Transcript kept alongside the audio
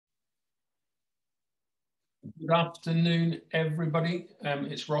Good afternoon, everybody.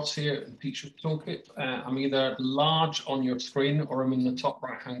 It's Ross here at Teacher's Toolkit. I'm either large on your screen or I'm in the top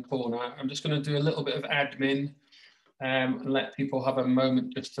right-hand corner. I'm just going to do a little bit of admin and let people have a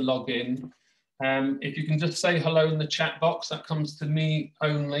moment just to log in. If you can just say hello in the chat box, that comes to me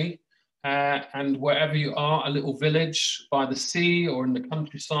only. And wherever you are, a little village by the sea or in the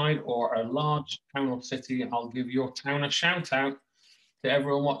countryside or a large town or city, I'll give your town a shout out to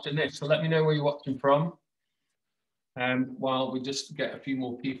everyone watching this. So let me know where you're watching from. While we just get a few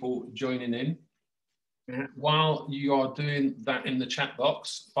more people joining in. While you are doing that in the chat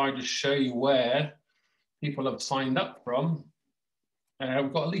box, if I just show you where people have signed up from,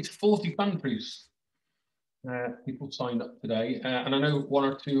 we've got at least 40 countries. People signed up today, and I know one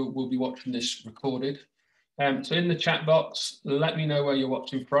or two will be watching this recorded. So in the chat box, let me know where you're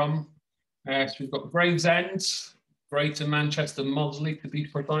watching from. So we've got Gravesend, Greater Manchester Mosley, to be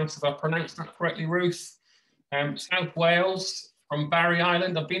precise, if I pronounced that correctly, Ruth. South Wales, from Barry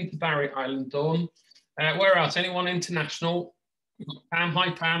Island. I've been to Barry Island, Dawn. Where else? Anyone international? We've got Pam. Hi,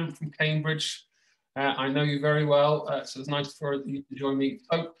 Pam, from Cambridge. I know you very well, so it's nice for you to join me.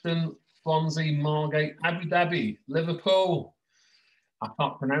 Folkestone, Swansea, Margate, Abu Dhabi, Liverpool. I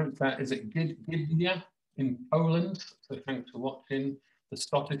can't pronounce that. Is it Gdynia in Poland? So thanks for watching. The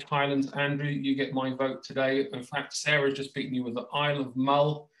Scottish Highlands. Andrew, you get my vote today. In fact, Sarah's just beaten you with the Isle of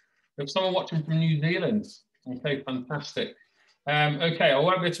Mull. We have someone watching from New Zealand. Okay, fantastic. Okay, I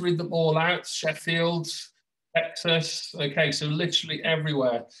won't be able to read them all out. Sheffield, Texas. Okay, so literally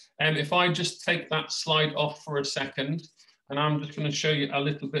everywhere. If I just take that slide off for a second, and I'm just going to show you a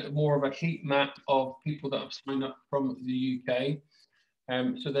little bit more of a heat map of people that have signed up from the UK.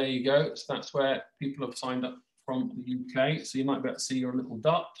 So there you go. So that's where people have signed up from the UK. So you might be able to see your little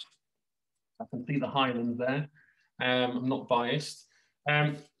dot. I can see the Highlands there. I'm not biased.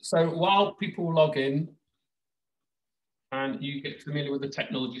 So while people log in and you get familiar with the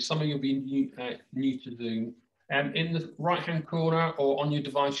technology, some of you will be new to Zoom. In the right-hand corner or on your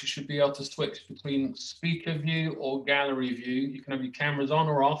device, you should be able to switch between speaker view or gallery view. You can have your cameras on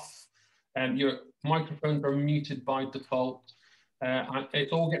or off, and your microphones are muted by default.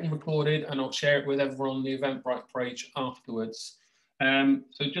 It's all getting recorded, and I'll share it with everyone on the Eventbrite page afterwards.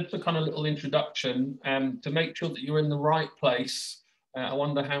 So just a kind of little introduction to make sure that you're in the right place. I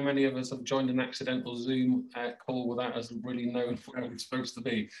wonder how many of us have joined an accidental Zoom call without us really knowing where we're supposed to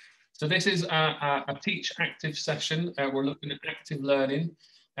be. So this is a Teach Active session. We're looking at active learning.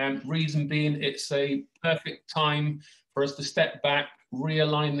 Reason being, it's a perfect time for us to step back,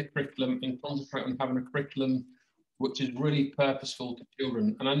 realign the curriculum, and concentrate on having a curriculum which is really purposeful to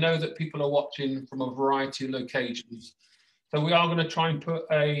children. And I know that people are watching from a variety of locations. So we are going to try and put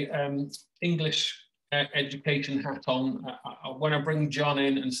a English education hat on. When I bring John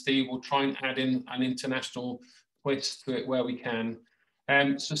in and Steve, we'll try and add in an international twist to it where we can.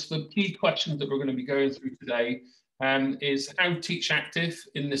 So the key questions that we're going to be going through today is how Teach Active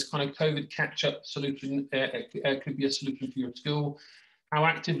in this kind of COVID catch-up solution could be a solution for your school, how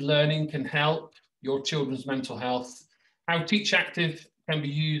active learning can help your children's mental health, how Teach Active can be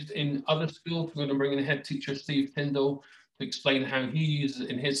used in other schools. We're going to bring in head teacher Steve Tyndall to explain how he uses it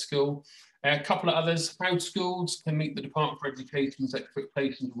in his school. A couple of others, how schools can meet the Department for Education's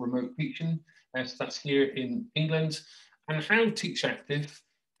expectations of remote teaching, so that's here in England, and how Teach Active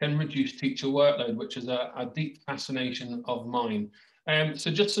can reduce teacher workload, which is a deep fascination of mine.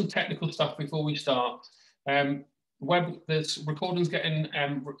 So just some technical stuff before we start. This recording's getting,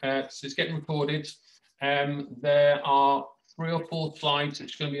 it's getting recorded. There are 3 or 4 slides.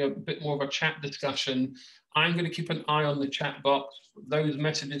 It's going to be a bit more of a chat discussion. I'm going to keep an eye on the chat box. Those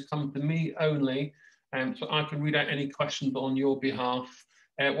messages come to me only, so I can read out any questions on your behalf.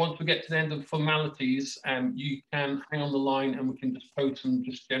 Once we get to the end of the formalities, you can hang on the line and we can just post some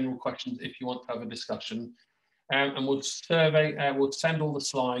just general questions if you want to have a discussion. And we'll we'll send all the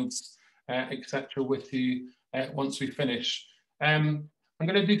slides, etc. with you once we finish. I'm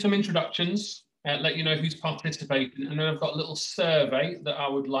going to do some introductions. Let you know who's participating, and then I've got a little survey that I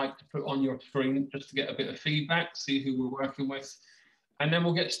would like to put on your screen just to get a bit of feedback, see who we're working with, and then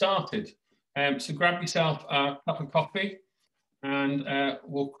we'll get started. So grab yourself a cup of coffee and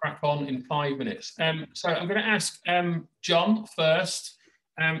we'll crack on in 5 minutes. So I'm going to ask John first,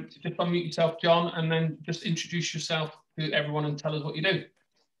 to just unmute yourself, John, and then just introduce yourself to everyone and tell us what you do.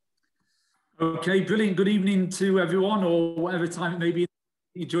 Okay, brilliant. Good evening to everyone, or whatever time it may be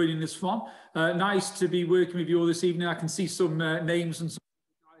you're joining us from. Nice to be working with you all this evening. I can see some names and some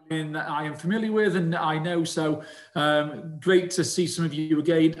that I am familiar with and I know, so great to see some of you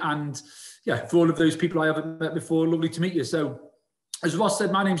again. And yeah, for all of those people I haven't met before, lovely to meet you. So As Ross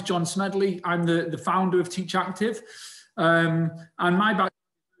said, my name's John Smedley. I'm the founder of Teach Active. And my background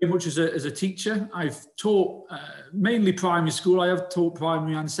very much as a teacher. I've taught mainly primary school. I have taught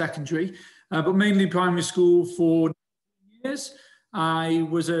primary and secondary, but mainly primary school for years. I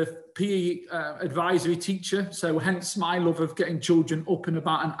was a PE advisory teacher, so hence my love of getting children up and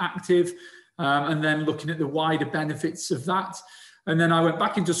about and active, and then looking at the wider benefits of that. And then I went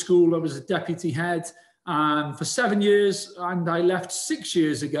back into school. I was a deputy head for 7 years, and I left 6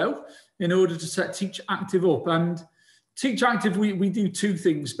 years ago in order to set Teach Active up. And Teach Active, we do two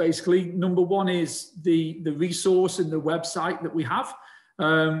things basically. Number one is the resource and the website that we have,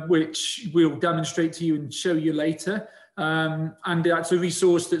 which we'll demonstrate to you and show you later. And that's a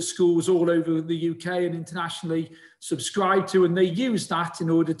resource that schools all over the UK and internationally subscribe to, and they use that in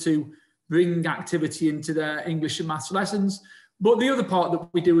order to bring activity into their English and maths lessons. But the other part that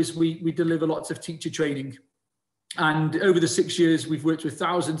we do is we deliver lots of teacher training. And over the 6 years, we've worked with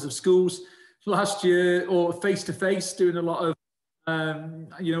thousands of schools. Last year, or face-to-face, doing a lot of,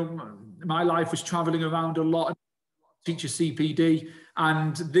 my life was traveling around a lot, teacher CPD.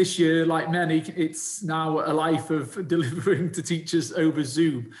 And this year, like many, it's now a life of delivering to teachers over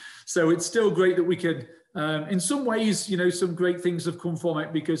Zoom. So it's still great that we can, in some ways, some great things have come from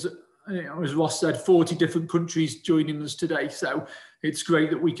it because, as Ross said, 40 different countries joining us today. So it's great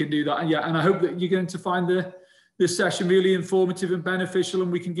that we can do that. And I hope that you're going to find this session really informative and beneficial,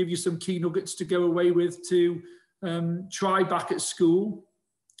 and we can give you some key nuggets to go away with to try back at school,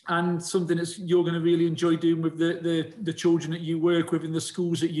 and something that you're going to really enjoy doing with the children that you work with in the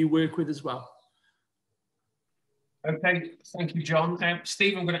schools that you work with as well. Okay, thank you, John.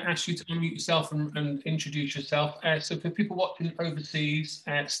 Steve, I'm going to ask you to unmute yourself and introduce yourself. So for people watching overseas,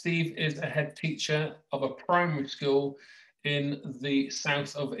 Steve is a head teacher of a primary school in the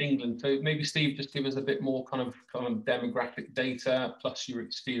south of England. So maybe Steve, just give us a bit more kind of demographic data plus your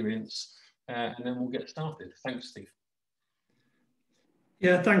experience, and then we'll get started. Thanks, Steve.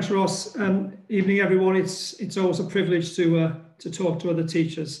 Yeah, thanks, Ross. Evening, everyone. It's always a privilege to talk to other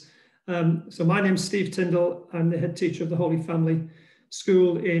teachers. So my name's Steve Tyndall. I'm the head teacher of the Holy Family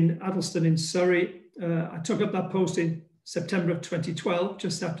School in Addlestone in Surrey. I took up that post in September of 2012,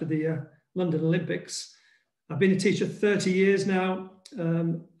 just after the London Olympics. I've been a teacher 30 years now,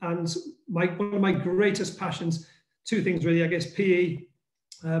 and one of my greatest passions, two things really, I guess, PE,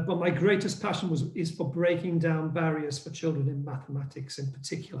 but my greatest passion is for breaking down barriers for children in mathematics in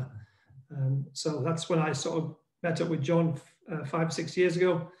particular. So that's when I sort of met up with John 5, 6 years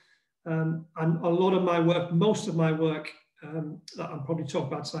ago. And a lot of my work, most of my work that I'll probably talk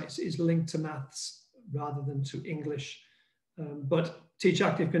about tonight is linked to maths rather than to English. But Teach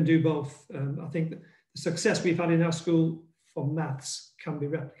Active can do both. I think that the success we've had in our school for maths can be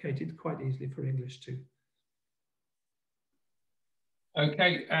replicated quite easily for English too.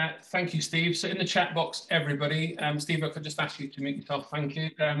 Okay, thank you, Steve. So in the chat box, everybody, Steve, I could just ask you to mute yourself. Thank you.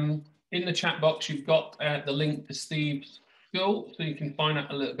 In the chat box, you've got the link to Steve's school, so you can find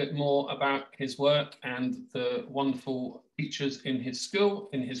out a little bit more about his work and the wonderful teachers in his school,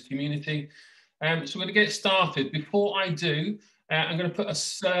 in his community. So we're going to get started. Before I do, I'm going to put a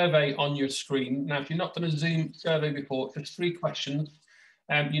survey on your screen. Now, if you've not done a Zoom survey before, it's just 3 questions.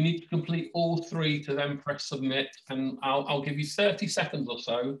 You need to complete all 3 to then press submit, and I'll give you 30 seconds or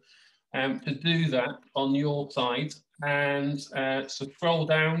so to do that on your side. And so scroll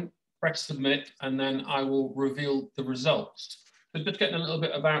down, press submit, and then I will reveal the results. So just getting a little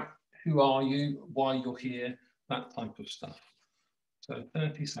bit about who are you, why you're here, that type of stuff. So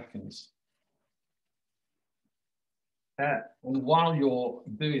 30 seconds. And while you're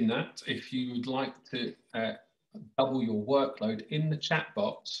doing that, if you would like to double your workload in the chat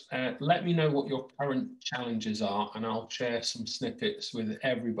box, let me know what your current challenges are, and I'll share some snippets with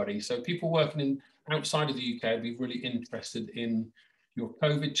everybody. So people working outside of the UK would be really interested in your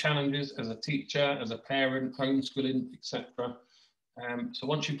COVID challenges as a teacher, as a parent, homeschooling, etc. So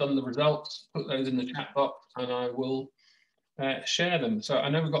once you've done the results, put those in the chat box and I will share them. So I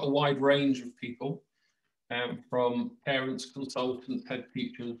know we've got a wide range of people, from parents, consultants, head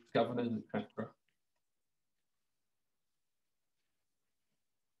teachers, governors, etc.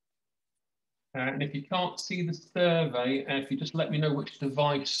 And if you can't see the survey, if you just let me know which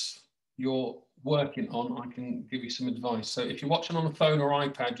device you're working on, I can give you some advice. So if you're watching on a phone or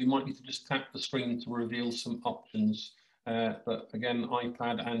iPad, you might need to just tap the screen to reveal some options. But again,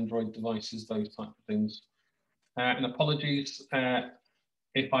 iPad, Android devices, those type of things. And apologies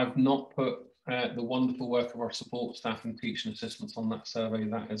if I've not put the wonderful work of our support staff and teaching assistants on that survey.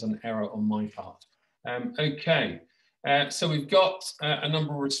 That is an error on my part. Okay, so we've got a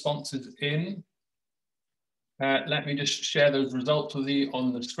number of responses in. Let me just share those results with you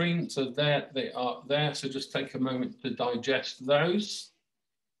on the screen. So there they are there. So just take a moment to digest those.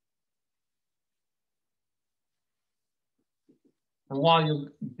 And while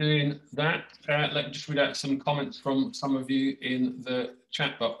you're doing that, let me just read out some comments from some of you in the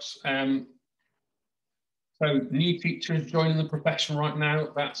chat box. So new teachers joining the profession right now,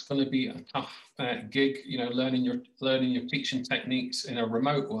 that's going to be a tough gig, you know, learning your teaching techniques in a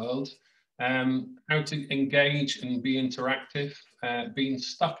remote world. How to engage and be interactive, being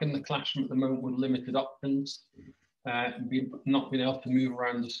stuck in the classroom at the moment with limited options, not being able to move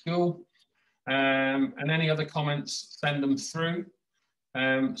around the school. And any other comments, send them through.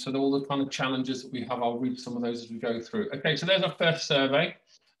 So all the kind of challenges that we have, I'll read some of those as we go through. Okay, so there's our first survey.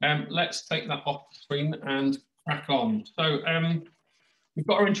 Let's take that off the screen and crack on. So we've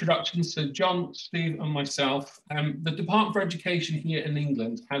got our introductions. So John, Steve and myself. The Department for Education here in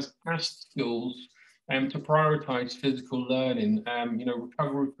England has asked schools to prioritise physical learning, you know,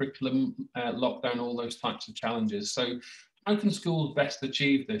 recovery curriculum, lockdown, all those types of challenges. So how can schools best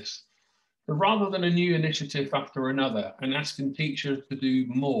achieve this? So rather than a new initiative after another and asking teachers to do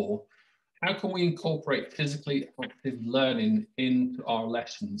more, how can we incorporate physically active learning into our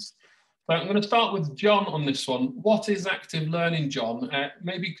lessons? So I'm going to start with John on this one. What is active learning, John?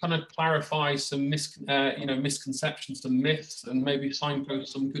 Maybe kind of clarify some misconceptions, some myths, and maybe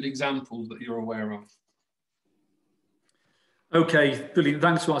signpost some good examples that you're aware of. Okay, brilliant.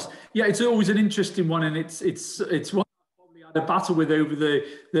 Thanks, Ross. Yeah, it's always an interesting one, and it's one I've probably had a battle with over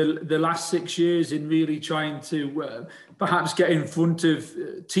the last 6 years in really trying to perhaps get in front of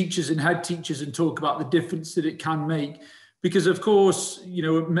teachers and head teachers and talk about the difference that it can make. Because of course, you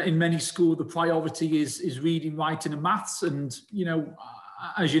know, in many schools, the priority is reading, writing and maths. And, you know,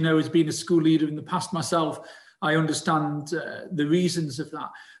 as you know, as being a school leader in the past myself, I understand the reasons of that.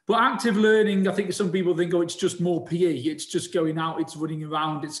 But active learning, I think some people think, oh, it's just more PE. It's just going out, it's running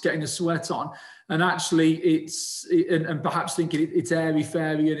around, it's getting a sweat on. And actually and perhaps thinking it's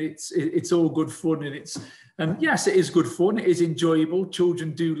airy-fairy and it's all good fun. And yes, it is good fun. It is enjoyable.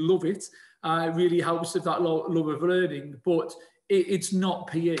 Children do love it. It really helps with that love of learning, but it's not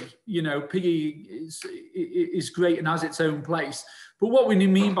PE. You know, PE is great and has its own place. But what we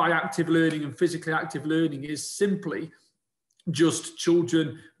mean by active learning and physically active learning is simply just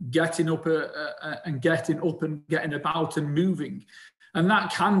children getting up and getting about and moving. And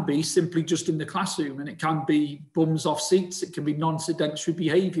that can be simply just in the classroom, and it can be bums off seats. It can be non-sedentary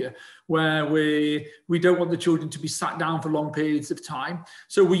behaviour where we don't want the children to be sat down for long periods of time.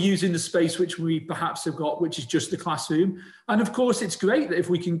 So we're using the space which we perhaps have got, which is just the classroom. And of course, it's great that if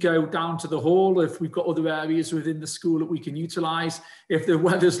we can go down to the hall, if we've got other areas within the school that we can utilise, if the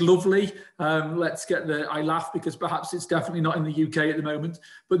weather's lovely, let's get I laugh because perhaps it's definitely not in the UK at the moment,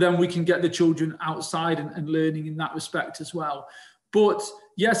 but then we can get the children outside and learning in that respect as well. But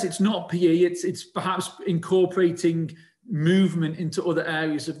yes, it's not PE, it's perhaps incorporating movement into other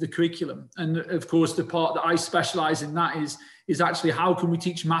areas of the curriculum. And of course, the part that I specialise in that is actually how can we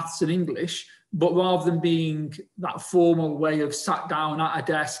teach maths and English, but rather than being that formal way of sat down at a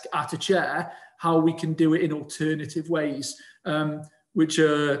desk, at a chair, how we can do it in alternative ways, which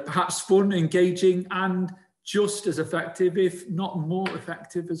are perhaps fun, engaging, and just as effective, if not more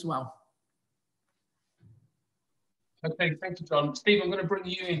effective as well. Okay, thank you, John. Steve, I'm going to bring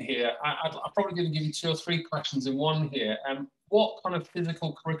you in here. I'm probably going to give you 2 or 3 questions in one here. What kind of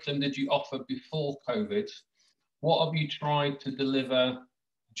physical curriculum did you offer before COVID? What have you tried to deliver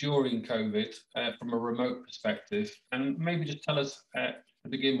during COVID from a remote perspective? And maybe just tell us to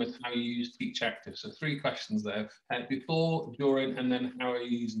begin with how you use Teach Active. So 3 questions there, before, during, and then how are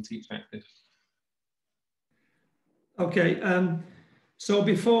you using Teach Active? Okay. So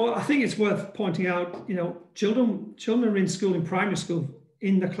before, I think it's worth pointing out, you know, children are in school, in primary school,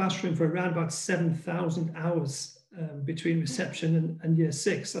 in the classroom for around about 7,000 hours between reception and year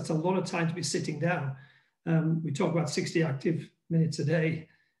 6. That's a lot of time to be sitting down. We talk about 60 active minutes a day.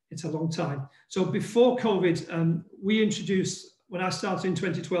 It's a long time. So before COVID, we introduced, when I started in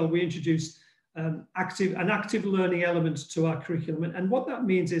 2012, we introduced an active learning element to our curriculum. And what that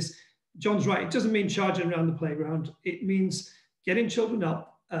means is, John's right, it doesn't mean charging around the playground. It means getting children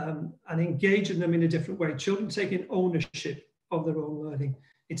up and engaging them in a different way. Children taking ownership of their own learning.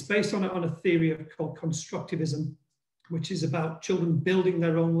 It's based on a theory called constructivism, which is about children building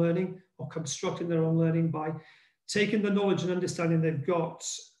their own learning or constructing their own learning by taking the knowledge and understanding they've got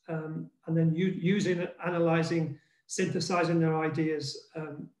and then using it, analysing, synthesising their ideas,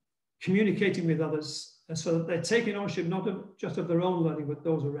 communicating with others, so that they're taking ownership not just of their own learning, but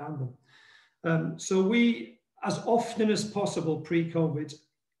those around them. So we, as often as possible pre-COVID,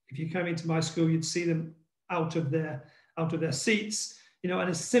 if you came into my school, you'd see them out of their seats. You know, and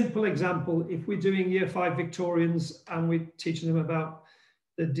a simple example, if we're doing Year 5 Victorians and we're teaching them about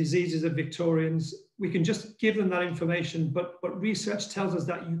the diseases of Victorians, we can just give them that information, but research tells us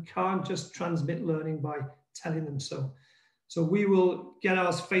that you can't just transmit learning by telling them so. So we will get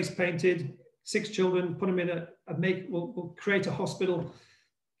ours face painted, 6 children, put them in we'll create a hospital,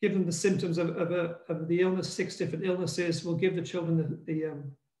 give them the symptoms of the illness, 6 different illnesses. We'll give the children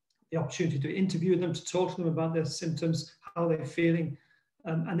the opportunity to interview them, to talk to them about their symptoms, how they're feeling.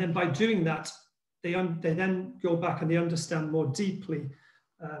 And then by doing that, they then go back and they understand more deeply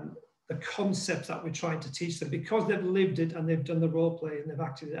the concepts that we're trying to teach them, because they've lived it and they've done the role play and they've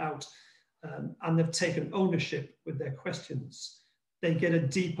acted it out, and they've taken ownership with their questions. They get a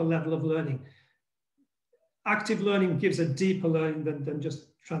deeper level of learning. Active learning gives a deeper learning than just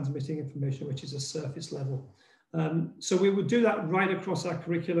transmitting information, which is a surface level. So we would do that right across our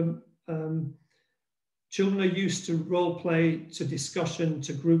curriculum. Children are used to role play, to discussion,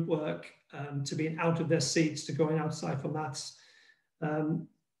 to group work, to being out of their seats, to going outside for maths.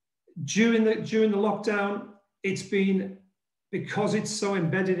 During the lockdown, it's been, because it's so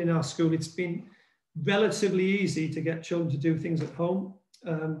embedded in our school, it's been relatively easy to get children to do things at home,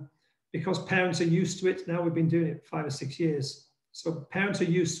 because parents are used to it. Now we've been doing it 5 or 6 years. So parents are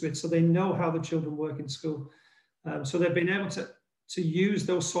used to it, so they know how the children work in school. So they've been able to use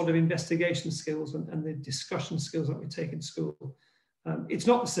those sort of investigation skills and the discussion skills that we take in school. It's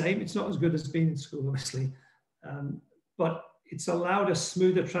not the same, it's not as good as being in school, obviously, but it's allowed a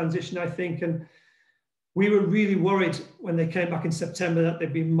smoother transition, I think. And we were really worried when they came back in September that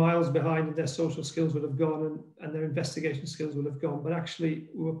they'd been miles behind and their social skills would have gone and their investigation skills would have gone. But actually,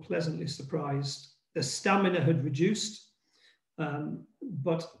 we were pleasantly surprised. The stamina had reduced,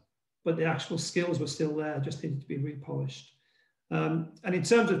 but the actual skills were still there, just needed to be repolished. And in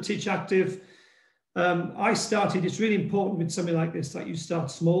terms of Teach Active, it's really important with something like this that you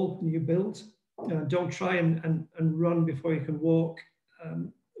start small and you build. Don't try and run before you can walk.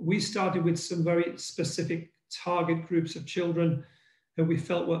 We started with some very specific target groups of children who we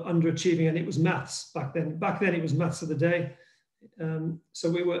felt were underachieving, and it was maths back then. Back then it was maths of the day. So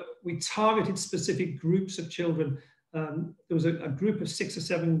we targeted specific groups of children. There was a group of 6 or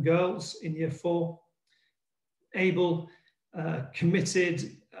 7 girls in Year 4, able,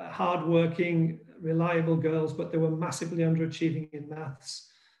 committed, hardworking, reliable girls, but they were massively underachieving in maths.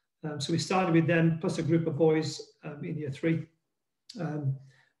 So we started with them, plus a group of boys in Year 3.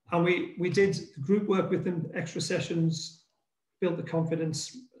 And we did group work with them, extra sessions, built the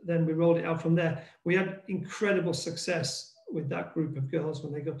confidence, then we rolled it out from there. We had incredible success with that group of girls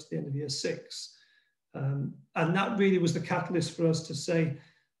when they got to the end of Year 6. And that really was the catalyst for us to say,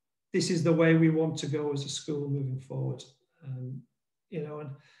 this is the way we want to go as a school moving forward.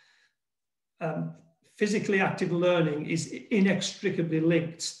 Physically active learning is inextricably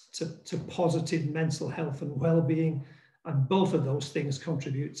linked to positive mental health and well-being, and both of those things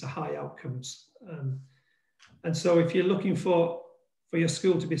contribute to high outcomes. And so if you're looking for your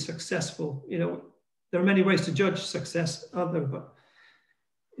school to be successful, there are many ways to judge success, aren't there? But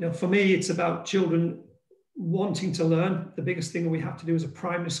for me, it's about children wanting to learn. The biggest thing we have to do as a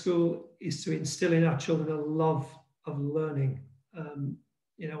primary school is to instill in our children a love of learning.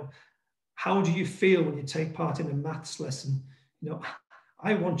 How do you feel when you take part in a maths lesson?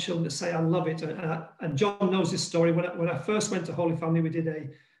 I want children to say, I love it. And John knows this story. When I first went to Holy Family, we did a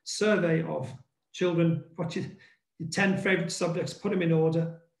survey of children, what your 10 favorite subjects, put them in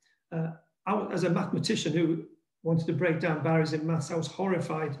order. As a mathematician who wanted to break down barriers in maths, I was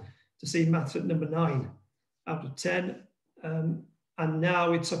horrified to see maths at number 9 out of 10. And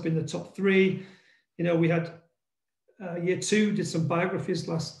now it's up in the top 3. We had Year 2 did some biographies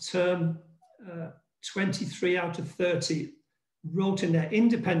last term. 23 out of 30 wrote in there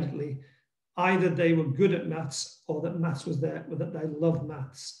independently, either they were good at maths or that maths was there, or that they love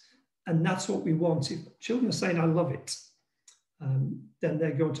maths. And that's what we want. If children are saying, I love it, then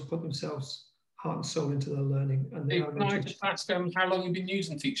they're going to put themselves heart and soul into their learning. And can I just ask how long you've been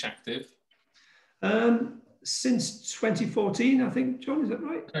using Teach Active? Since 2014, I think, John, is that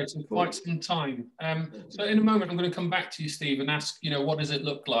right? Okay, so quite some time. So in a moment, I'm going to come back to you, Steve, and ask, what does it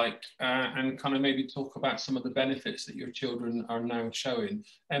look like, and kind of maybe talk about some of the benefits that your children are now showing.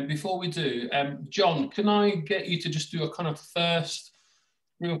 And before we do, John, can I get you to just do a kind of first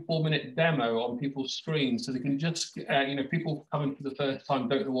 3 or 4 minute demo on people's screens, so they can just, people coming for the first time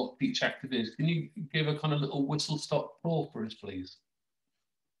don't know what Teach Active is. Can you give a kind of little whistle-stop tour for us, please?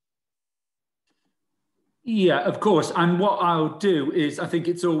 Yeah, of course. And what I'll do is, I think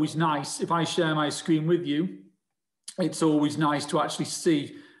it's always nice, if I share my screen with you, it's always nice to actually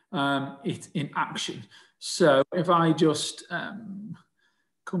see it in action. So if I just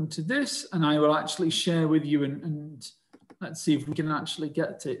come to this, and I will actually share with you, and let's see if we can actually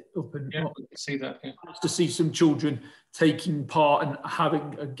get it up and up. I can see that. Yeah. To see some children taking part and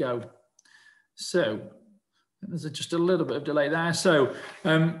having a go. So there's just a little bit of delay there. So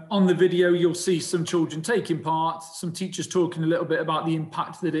on the video, you'll see some children taking part, some teachers talking a little bit about the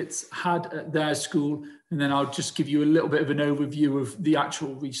impact that it's had at their school, and then I'll just give you a little bit of an overview of the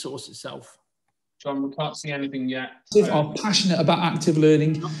actual resource itself. John, we can't see anything yet. Are passionate about active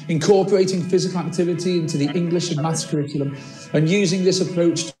learning, incorporating physical activity into the English and maths curriculum, and using this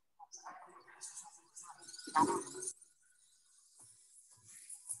approach to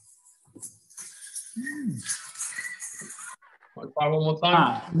try one more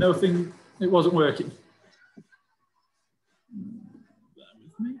time. Nothing, it wasn't working.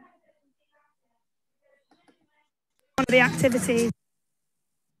 One of the activities.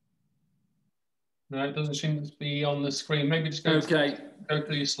 No, it doesn't seem to be on the screen. Maybe just go Okay. Go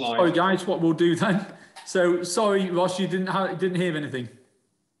through your slide. Sorry guys, what we'll do then. So sorry, Ross, you didn't hear anything.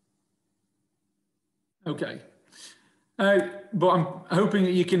 Okay. But I'm hoping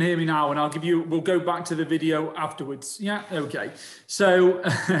that you can hear me now, and we'll go back to the video afterwards. Yeah, okay. So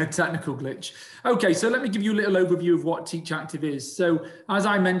technical glitch. Okay, so let me give you a little overview of what Teach Active is. So as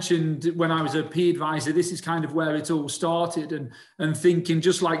I mentioned, when I was a PE advisor, this is kind of where it all started, and thinking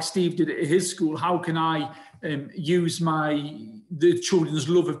just like Steve did at his school, how can I use the children's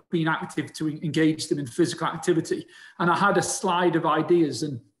love of being active to engage them in physical activity? And I had a slide of ideas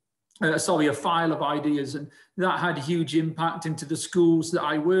and a file of ideas, and that had a huge impact into the schools that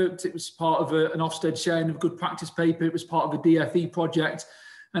I worked. It was part of an Ofsted sharing of good practice paper. It was part of a DFE project.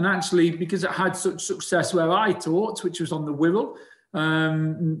 And actually, because it had such success where I taught, which was on the Wirral,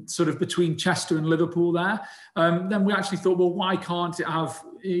 sort of between Chester and Liverpool there, then we actually thought, well, why can't it have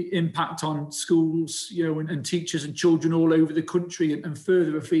impact on schools, you know, and teachers and children all over the country and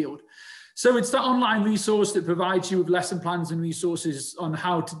further afield? So it's that online resource that provides you with lesson plans and resources on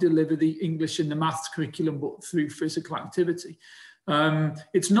how to deliver the English and the maths curriculum, but through physical activity.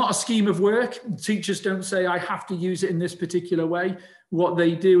 It's not a scheme of work. Teachers don't say, I have to use it in this particular way. What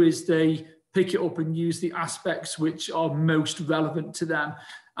they do is they pick it up and use the aspects which are most relevant to them.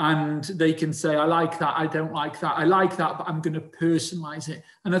 And they can say, I like that, I don't like that, I like that, but I'm going to personalize it.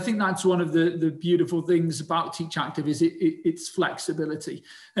 And I think that's one of the beautiful things about Teach Active is its flexibility.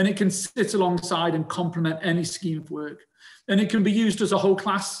 And it can sit alongside and complement any scheme of work. And it can be used as a whole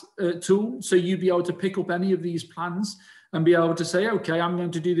class tool. So you'd be able to pick up any of these plans and be able to say, okay, I'm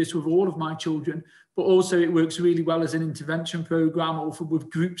going to do this with all of my children. But also it works really well as an intervention program or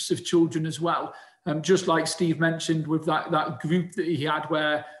with groups of children as well. Just like Steve mentioned with that group that he had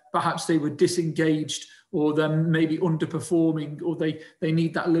where perhaps they were disengaged or they're maybe underperforming or they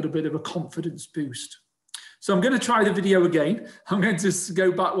need that little bit of a confidence boost. So I'm going to try the video again. I'm going to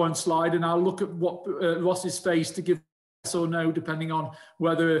go back one slide and I'll look at what Ross's face to give yes or no, depending on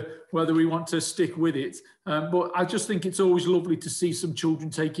whether we want to stick with it. But I just think it's always lovely to see some children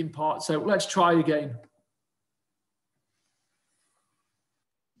taking part. So let's try again.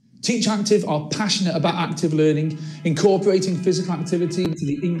 Teach Active are passionate about active learning, incorporating physical activity into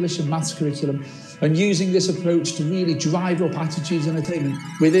the English and maths curriculum, and using this approach to really drive up attitudes and attainment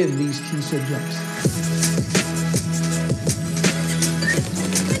within these key subjects.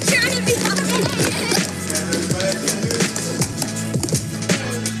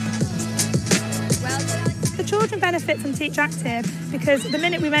 Children benefit from Teach Active because the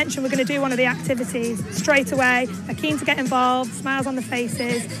minute we mention we're going to do one of the activities, straight away they're keen to get involved, smiles on the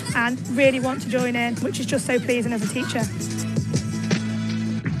faces and really want to join in, which is just so pleasing as a teacher.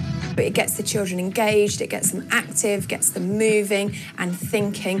 But it gets the children engaged, it gets them active, gets them moving and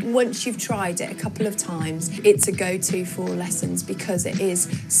thinking. Once you've tried it a couple of times, it's a go-to for all lessons because it is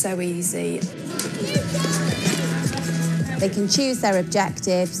so easy. They can choose their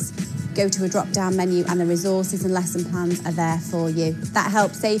objectives, go to a drop-down menu and the resources and lesson plans are there for you. That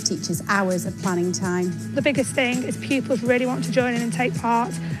helps save teachers hours of planning time. The biggest thing is pupils really want to join in and take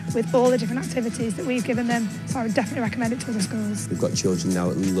part with all the different activities that we've given them, so I would definitely recommend it to other schools. We've got children now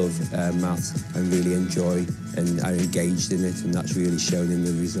that love maths and really enjoy and are engaged in it, and that's really shown in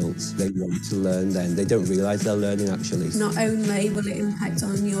the results. They want to learn then. They don't realise they're learning actually. Not only will it impact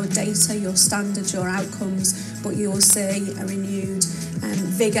on your data, your standards, your outcomes, but you'll see a renewed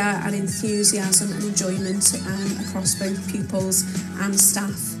vigour and enthusiasm and enjoyment across both pupils and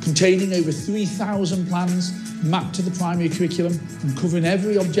staff. Containing over 3,000 plans mapped to the primary curriculum and covering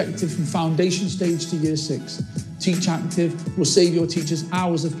every objective from foundation stage to year 6. Teach Active will save your teachers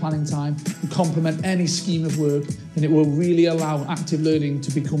hours of planning time and complement any scheme of work, and it will really allow active learning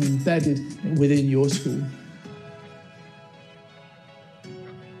to become embedded within your school.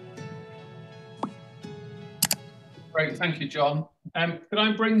 Great, thank you, John. Can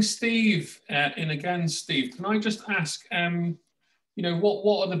I bring Steve in again? Steve, can I just ask, you know,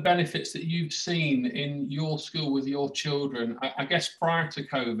 what are the benefits that you've seen in your school with your children, I guess prior to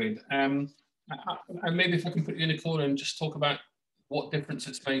COVID? And maybe if I can put you in a corner and just talk about what difference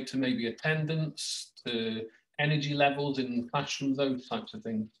it's made to maybe attendance, to energy levels in classrooms, those types of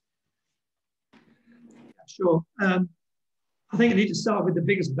things. Sure. I think I need to start with the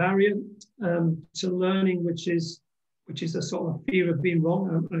biggest barrier to learning, which is a sort of fear of being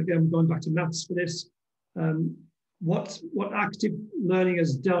wrong. Again, going back to maths for this. What active learning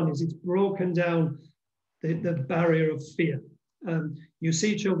has done is it's broken down the barrier of fear. You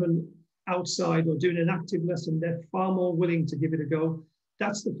see children outside or doing an active lesson, they're far more willing to give it a go.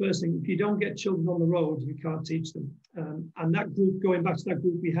 That's the first thing. If you don't get children on the road, you can't teach them. And that group, going back to that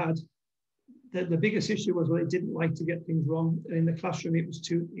group we had, the biggest issue was they didn't like to get things wrong. And in the classroom, it was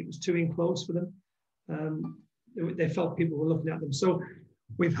too enclosed for them. They felt people were looking at them. So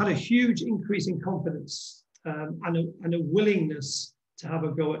we've had a huge increase in confidence and a willingness to have a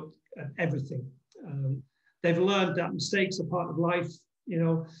go at everything. They've learned that mistakes are part of life, you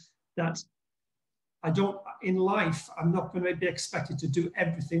know, that in life, I'm not going to be expected to do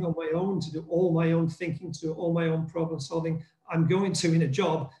everything on my own, to do all my own thinking, to do all my own problem solving. I'm going to, in a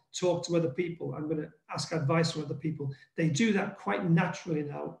job, talk to other people. I'm going to ask advice from other people. They do that quite naturally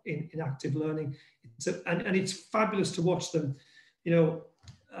now in active learning. And it's fabulous to watch them. You know,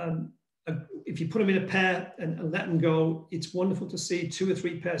 if you put them in a pair and let them go, it's wonderful to see 2 or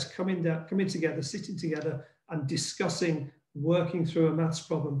 3 pairs coming together, sitting together and discussing, working through a maths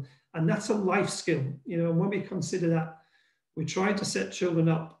problem. And that's a life skill. You know, and when we consider that, we're trying to set children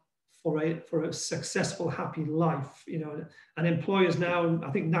up for a successful, happy life, you know, and employers now,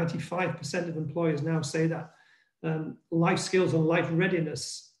 I think 95% of employers now say that life skills and life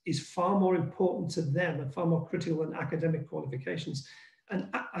readiness is far more important to them and far more critical than academic qualifications. And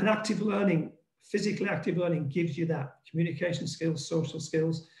active learning, physically active learning gives you that: communication skills, social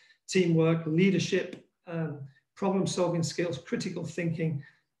skills, teamwork, leadership, problem solving skills, critical thinking.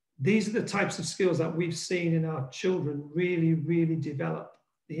 These are the types of skills that we've seen in our children really, really develop.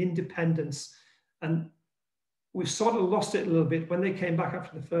 The independence, and we've sort of lost it a little bit when they came back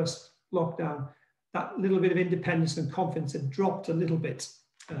after the first lockdown. That little bit of independence and confidence had dropped a little bit,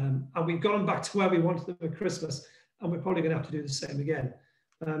 and we've gone back to where we wanted them at Christmas, and we're probably going to have to do the same again.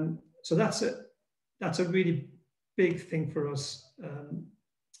 So that's a really big thing for us.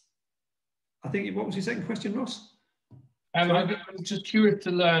 I think, what was your second question, Ross? I'm just curious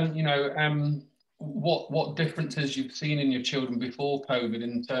to learn, you know, what differences you've seen in your children before COVID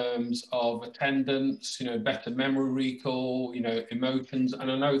in terms of attendance, you know, better memory recall, you know, emotions.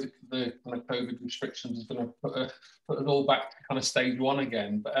 And I know that the kind of COVID restrictions is going to put us all back to kind of stage 1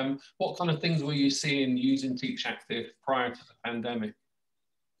 again. But what kind of things were you seeing using Teach Active prior to the pandemic?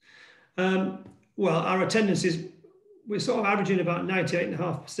 Well, our attendance we're sort of averaging about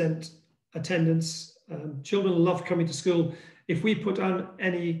 98.5% attendance. Children love coming to school. If we put on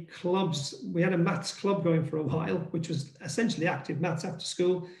any clubs, we had a maths club going for a while, which was essentially active maths after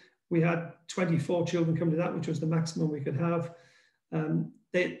school. We had 24 children come to that, which was the maximum we could have.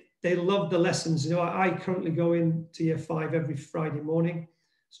 They loved the lessons. You know, I currently go into year 5 every Friday morning.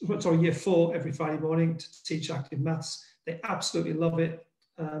 Sorry, year 4 every Friday morning to teach active maths. They absolutely love it.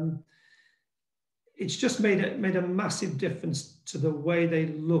 It's just made a massive difference to the way they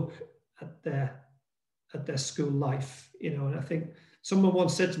look at their school life, you know. And I think someone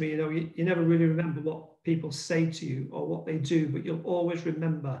once said to me, you know, you never really remember what people say to you or what they do, but you'll always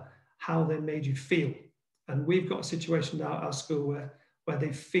remember how they made you feel. And we've got a situation now at our school where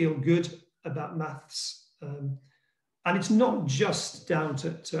they feel good about maths. And it's not just down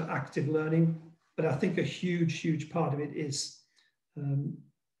to active learning, but I think a huge part of it is. And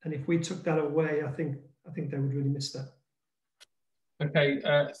if we took that away, I think they would really miss that. Okay,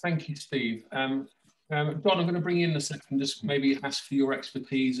 thank you, Steve. John, I'm going to bring you in a second, just maybe ask for your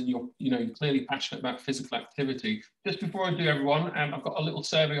expertise, and you're clearly passionate about physical activity. Just before I do, everyone, I've got a little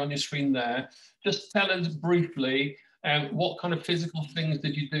survey on your screen there. Just tell us briefly what kind of physical things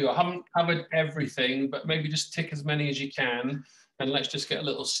did you do? I haven't covered everything, but maybe just tick as many as you can, and let's just get a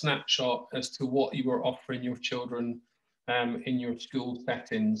little snapshot as to what you were offering your children in your school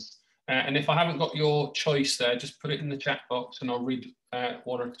settings. And if I haven't got your choice there, just put it in the chat box and I'll read 1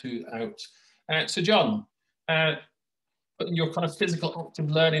 or 2 out. So John, putting your kind of physical active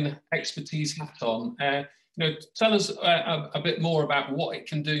learning expertise hat on, tell us a bit more about what it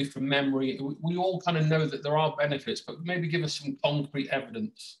can do for memory. We all kind of know that there are benefits, but maybe give us some concrete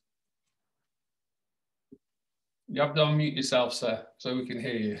evidence. You have to unmute yourself, sir, so we can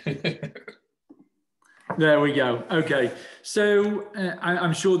hear you. There we go. Okay. So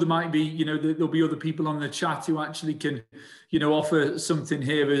I'm sure there might be, there'll be other people on the chat who actually can, offer something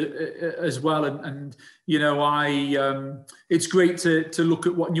here as well. And it's great to look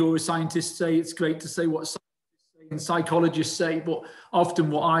at what neuroscientists say. It's great to say what psychologists say, but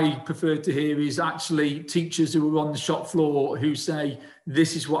often what I prefer to hear is actually teachers who are on the shop floor who say,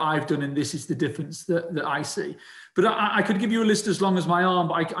 this is what I've done and this is the difference that I see. But I could give you a list as long as my arm,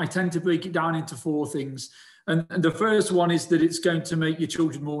 but I tend to break it down into 4 things. And the first one is that it's going to make your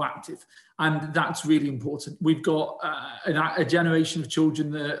children more active. And that's really important. We've got a generation of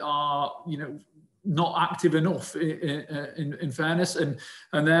children that are, not active enough in fairness. And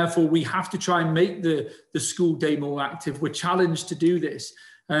therefore we have to try and make the school day more active. We're challenged to do this.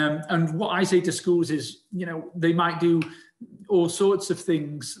 And what I say to schools is, they might do all sorts of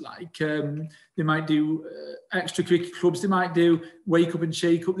things, like they might do extracurricular clubs, they might do wake up and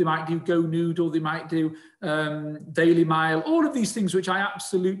shake up, they might do go noodle, they might do daily mile, all of these things which I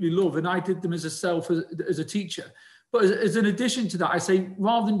absolutely love, and I did them as a teacher. But as an addition to that, I say,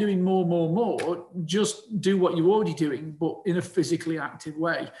 rather than doing more, just do what you're already doing, but in a physically active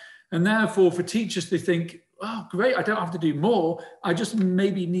way. And therefore, for teachers, they think, oh, great, I don't have to do more. I just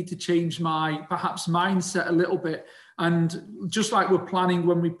maybe need to change my, perhaps, mindset a little bit. And just like we're planning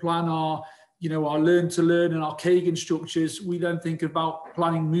when we plan our, our learn to learn and our Kagan structures, we then think about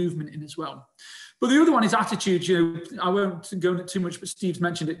planning movement in as well. But the other one is attitude. I won't go into too much, but Steve's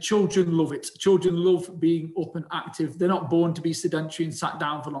mentioned it. Children love it. Children love being up and active. They're not born to be sedentary and sat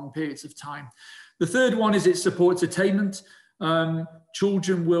down for long periods of time. The third one is it supports attainment.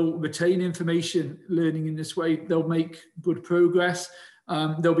 Children will retain information learning in this way. They'll make good progress.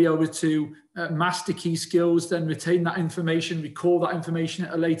 They'll be able to master key skills, then retain that information, recall that information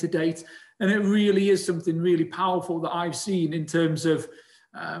at a later date. And it really is something really powerful that I've seen in terms of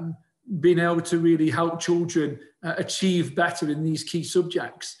being able to really help children achieve better in these key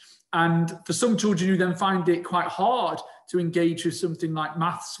subjects. And for some children who then find it quite hard to engage with something like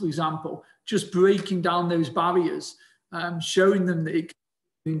maths, for example, just breaking down those barriers, showing them that it can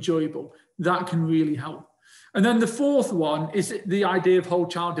be enjoyable, that can really help. And then the fourth one is the idea of whole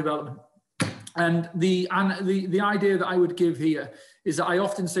child development. And the idea that I would give here is that I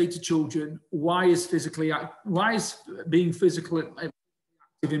often say to children, why is being physically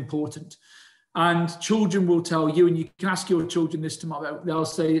active important? And children will tell you, and you can ask your children this tomorrow, they'll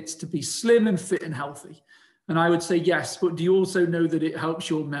say it's to be slim and fit and healthy. And I would say yes, but do you also know that it helps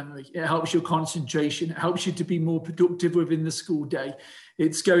your memory? It helps your concentration. It helps you to be more productive within the school day.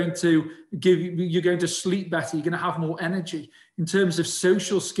 It's going to you're going to sleep better. You're going to have more energy. In terms of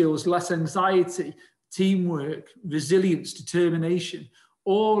social skills, less anxiety, teamwork, resilience, determination,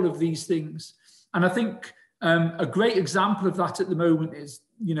 all of these things. And I think a great example of that at the moment is,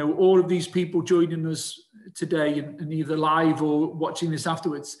 all of these people joining us today and either live or watching this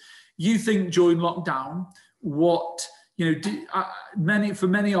afterwards. You think during lockdown, for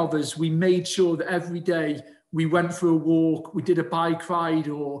many of us, we made sure that every day we went for a walk, we did a bike ride,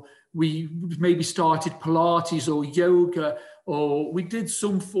 or we maybe started Pilates or yoga, or we did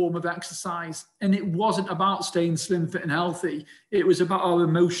some form of exercise. And it wasn't about staying slim, fit and healthy. It was about our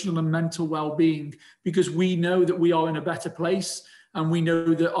emotional and mental well-being, because we know that we are in a better place and we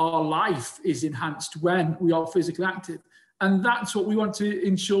know that our life is enhanced when we are physically active. And that's what we want to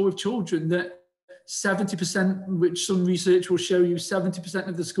ensure with children, that 70%, which some research will show you, 70%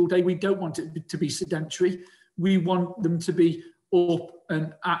 of the school day, we don't want it to be sedentary. We want them to be up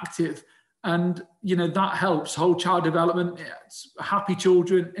and active. And, that helps whole child development. It's happy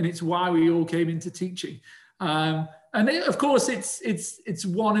children, and it's why we all came into teaching. Of course, it's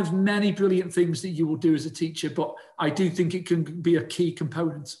one of many brilliant things that you will do as a teacher, but I do think it can be a key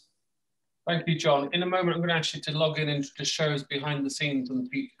component. Thank you, John. In a moment, I'm going to ask you to log in and just show us behind the scenes on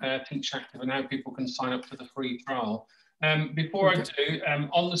Teach Active and how people can sign up for the free trial. Before I do,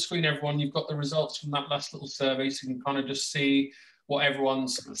 on the screen, everyone, you've got the results from that last little survey, so you can kind of just see what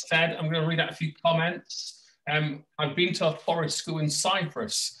everyone's said. I'm going to read out a few comments. I've been to a forest school in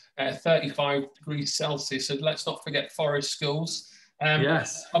Cyprus, 35 degrees Celsius, so let's not forget forest schools.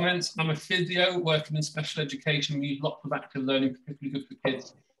 Yes. Comments, I'm a physio working in special education. We use lots of active learning, particularly good for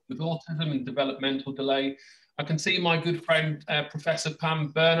kids with autism and developmental delay. I can see my good friend, Professor Pam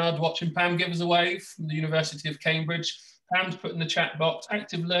Bernard watching. Pam, give us a wave from the University of Cambridge. Pam's put in the chat box,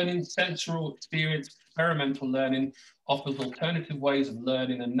 active learning, sensorial experience experimental learning, offers alternative ways of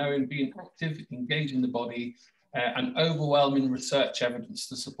learning and knowing, being active, engaging the body, and overwhelming research evidence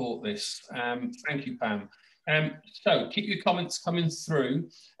to support this. Thank you, Pam. So keep your comments coming through.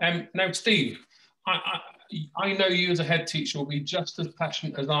 Now, Steve, I know you as a head teacher will be just as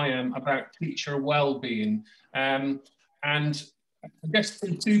passionate as I am about teacher well-being. And I guess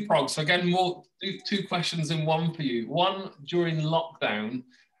in two progs, so again, two questions in one for you. One, during lockdown,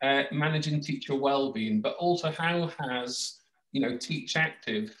 managing teacher well-being, but also how has, Teach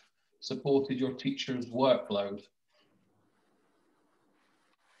Active supported your teacher's workload?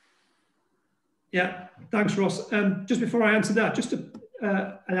 Yeah, thanks, Ross. Just before I answer that, just to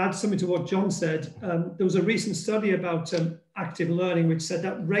add something to what John said, there was a recent study about active learning, which said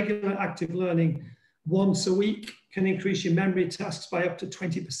that regular active learning once a week can increase your memory tasks by up to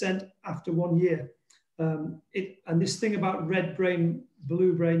 20% after 1 year. And this thing about red brain,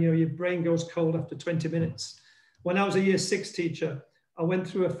 blue brain, your brain goes cold after 20 minutes. When I was a year 6 teacher, I went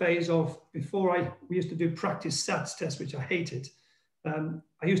through a phase of, we used to do practice SATs tests, which I hated.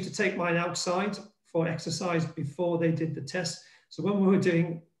 I used to take mine outside for exercise before they did the test. So when we were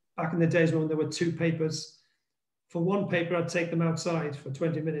doing, back in the days when there were 2 papers, for one paper, I'd take them outside for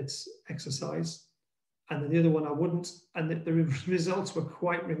 20 minutes exercise, and then the other one I wouldn't. And the results were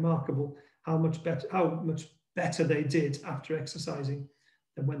quite remarkable, how much better they did after exercising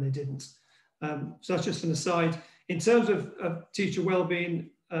than when they didn't. So that's just an aside. In terms of teacher wellbeing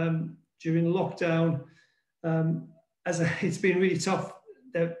during lockdown, it's been really tough.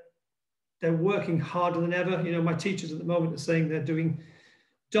 They're working harder than ever. My teachers at the moment are saying they're doing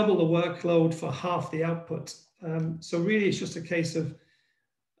double the workload for half the output. So really, it's just a case of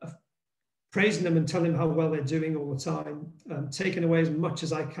praising them and telling them how well they're doing all the time, taking away as much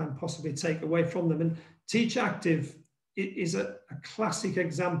as I can possibly take away from them. And Teach Active is a classic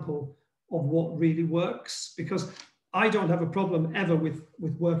example of what really works, because I don't have a problem ever with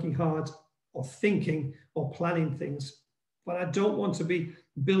working hard or thinking or planning things, but I don't want to be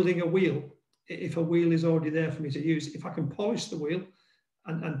building a wheel if a wheel is already there for me to use. If I can polish the wheel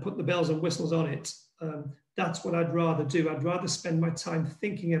and put the bells and whistles on it, that's what I'd rather do. I'd rather spend my time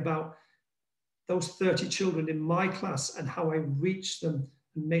thinking about those 30 children in my class and how I reach them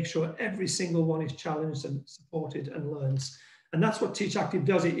and make sure every single one is challenged and supported and learns. And that's what Teach Active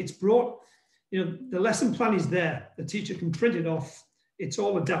does. It's brought, the lesson plan is there. The teacher can print it off. It's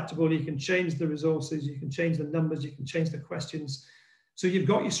all adaptable. You can change the resources, you can change the numbers, you can change the questions. So you've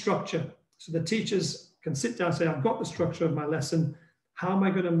got your structure. So the teachers can sit down and say, I've got the structure of my lesson. How am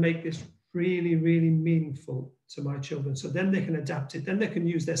I going to make this really, really meaningful to my children? So then they can adapt it. Then they can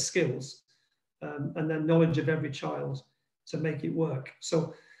use their skills and their knowledge of every child to make it work.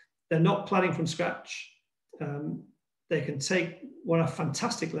 So they're not planning from scratch. They can take what are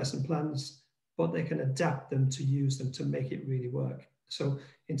fantastic lesson plans, but they can adapt them to use them to make it really work. So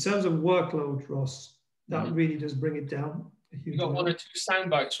in terms of workload, Ross, that really does bring it down. You've got 1 or 2 sound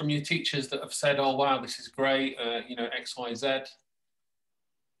bites from your teachers that have said, oh, wow, this is great, X, Y, Z.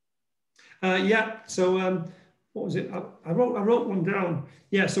 Yeah, so what was it? I wrote one down.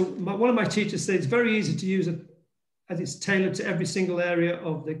 Yeah, so one of my teachers said it's very easy to use it as it's tailored to every single area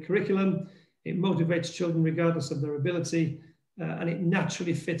of the curriculum. It motivates children regardless of their ability, and it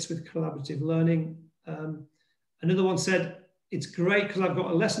naturally fits with collaborative learning. Another one said, it's great because I've got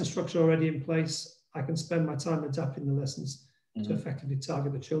a lesson structure already in place. I can spend my time adapting the lessons to effectively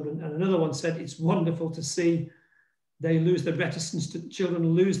target the children. And another one said, it's wonderful to see children lose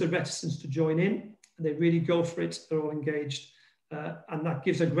the reticence to join in. And they really go for it. They're all engaged. And that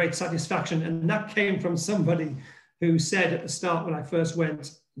gives a great satisfaction. And that came from somebody who said at the start when I first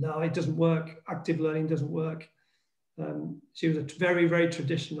went, no, it doesn't work. Active learning doesn't work. She was a very, very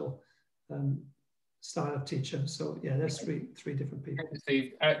traditional style of teacher. So yeah, there's three different people. Thank you,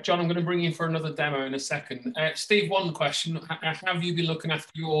 Steve. John, I'm going to bring you for another demo in a second. Steve, one question. Have you been looking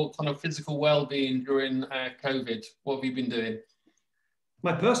after your kind of physical well-being during COVID? What have you been doing?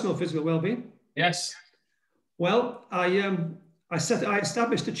 My personal physical well-being? Yes. Well, I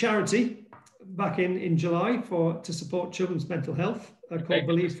established a charity back in July to support children's mental health called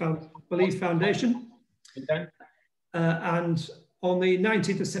Believe Foundation. Okay. And on the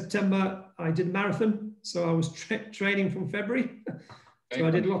 19th of September, I did a marathon. So I was training from February. So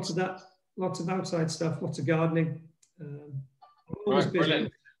I did lots of that, lots of outside stuff, lots of gardening. Always busy.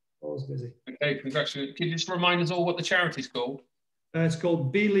 Brilliant. Always busy. Okay, congratulations. Can you just remind us all what the charity's called? It's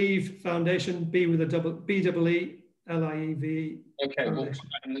called Believe Foundation, B with a double, B-E-E-L-I-E-V. Okay, we'll put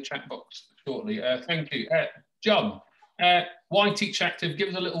that in the chat box shortly. Thank you. John, why Teach Active? Give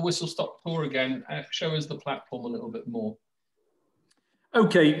us a little whistle-stop tour again. Show us the platform a little bit more.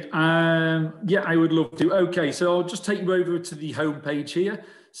 Okay, yeah, I would love to. Okay, so I'll just take you over to the home page here.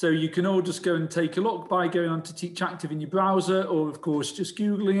 So you can all just go and take a look by going on to Teach Active in your browser, or of course just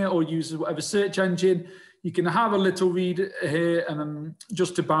Googling it, or use whatever search engine. You can have a little read here and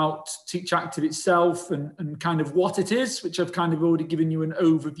just about Teach Active itself and kind of what it is, which I've kind of already given you an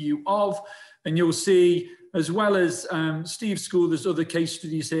overview of. And you'll see, as well as Steve's school, there's other case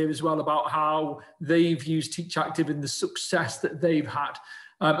studies here as well about how they've used Teach Active and the success that they've had.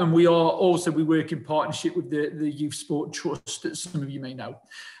 And we work in partnership with the Youth Sport Trust that some of you may know.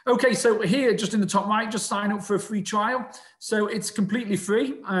 Okay, so here, just in the top right, just sign up for a free trial. So it's completely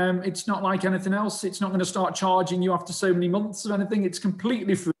free. It's not like anything else. It's not going to start charging you after so many months or anything. It's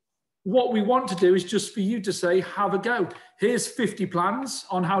completely free. What we want to do is just for you to say, have a go. Here's 50 plans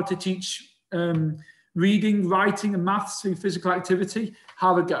on how to teach reading, writing and maths through physical activity.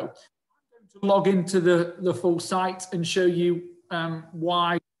 Have a go. I'm going to log into the full site and show you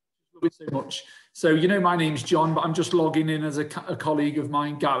why I love it so much. So, you know, my name's John, but I'm just logging in as a colleague of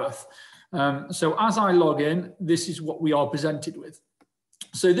mine, Gareth. So as I log in, this is what we are presented with.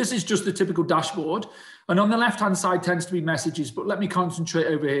 So this is just the typical dashboard. And on the left-hand side tends to be messages, but let me concentrate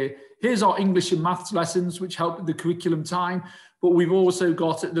over here. Here's our English and maths lessons, which help with the curriculum time. But we've also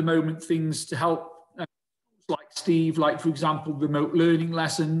got at the moment things to help like Steve, like for example, remote learning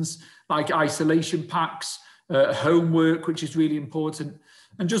lessons, like isolation packs, homework, which is really important.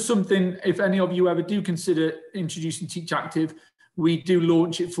 And just something, if any of you ever do consider introducing Teach Active, we do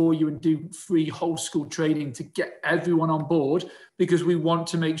launch it for you and do free whole school training to get everyone on board, because we want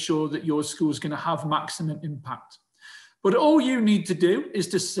to make sure that your school is going to have maximum impact. But all you need to do is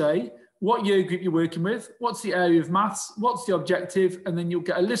to say what year group you're working with, what's the area of maths, what's the objective, and then you'll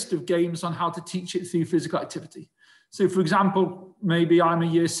get a list of games on how to teach it through physical activity. So for example, maybe I'm a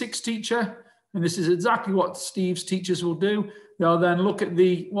year 6 teacher, and this is exactly what Steve's teachers will do. They'll then look at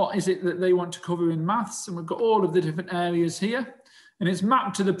what is it that they want to cover in maths, and we've got all of the different areas here. And it's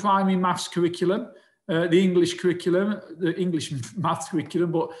mapped to the primary maths curriculum, the English curriculum, the English maths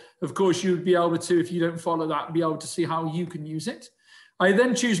curriculum, but of course you'd be able to, if you don't follow that, be able to see how you can use it. I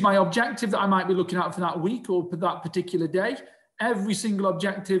then choose my objective that I might be looking at for that week or for that particular day. Every single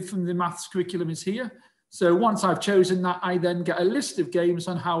objective from the maths curriculum is here. So once I've chosen that, I then get a list of games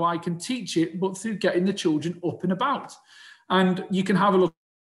on how I can teach it, but through getting the children up and about. And you can have a look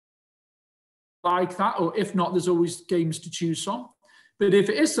like that, or if not, there's always games to choose from. But if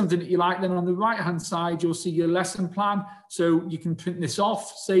it is something that you like, then on the right-hand side, you'll see your lesson plan. So you can print this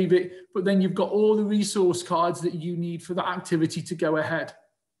off, save it, but then you've got all the resource cards that you need for that activity to go ahead.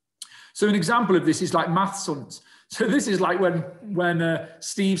 So an example of this is like Maths Hunt. So this is like when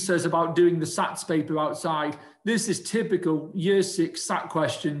Steve says about doing the SATs paper outside. This is typical year 6 SAT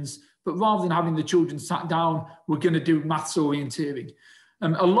questions, but rather than having the children sat down, we're going to do maths orienteering.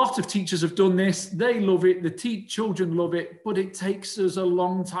 A lot of teachers have done this. They love it. The children love it, but it takes us a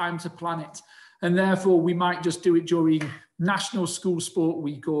long time to plan it. And therefore, we might just do it during National School Sport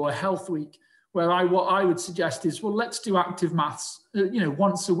Week or a Health Week, where what I would suggest is, well, let's do active maths,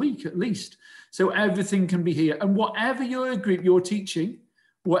 once a week at least. So everything can be here. And whatever your group you're teaching,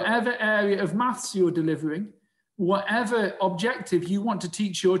 whatever area of maths you're delivering, whatever objective you want to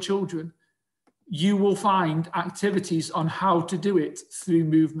teach your children, you will find activities on how to do it through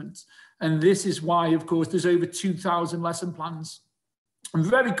movement. And this is why, of course, there's over 2,000 lesson plans. And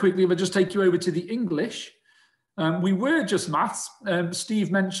very quickly, if I just take you over to the English, we were just maths.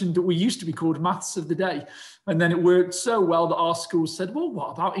 Steve mentioned that we used to be called Maths of the Day. And then it worked so well that our school said, well,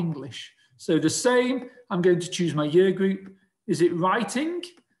 what about English? So the same, I'm going to choose my year group. Is it writing?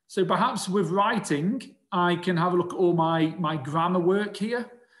 So perhaps with writing, I can have a look at all my grammar work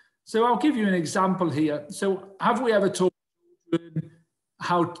here. So I'll give you an example here. So have we ever taught children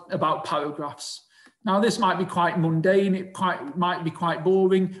about paragraphs? Now this might be quite mundane, it might be quite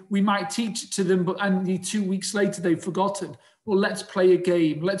boring. We might teach it to them, but only 2 weeks later they've forgotten. Well, let's play a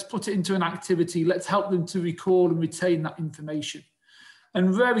game, let's put it into an activity, let's help them to recall and retain that information.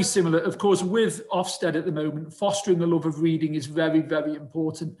 And very similar, of course, with Ofsted at the moment, fostering the love of reading is very, very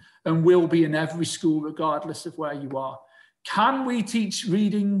important and will be in every school, regardless of where you are. Can we teach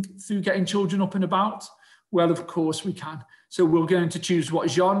reading through getting children up and about? Well, of course we can. So we're going to choose what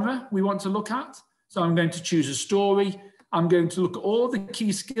genre we want to look at. So I'm going to choose a story. I'm going to look at all the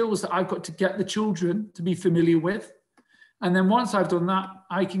key skills that I've got to get the children to be familiar with. And then once I've done that,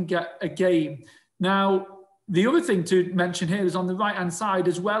 I can get a game. Now, the other thing to mention here is on the right-hand side,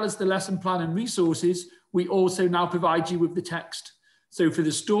 as well as the lesson plan and resources, we also now provide you with the text. So for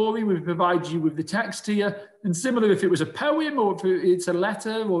the story, we provide you with the text here. And similar, if it was a poem or if it's a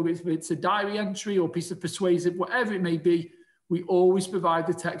letter or if it's a diary entry or piece of persuasive, whatever it may be, we always provide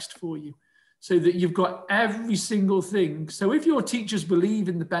the text for you so that you've got every single thing. So if your teachers believe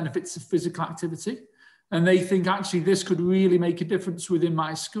in the benefits of physical activity and they think actually this could really make a difference within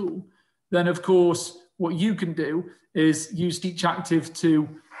my school, then of course what you can do is use Teach Active to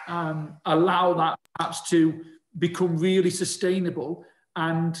allow that perhaps to become really sustainable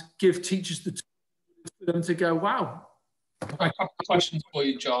and give teachers the tools for them to go, wow. A couple of questions for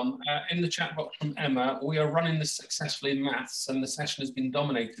you, John. In the chat box from Emma, we are running this successfully in maths and the session has been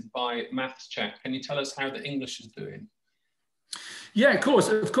dominated by maths check. Can you tell us how the English is doing? Yeah, of course.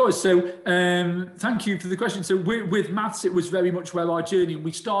 So thank you for the question. So with maths, it was very much where our journey.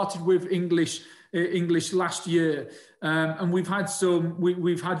 We started with English last year, and we've had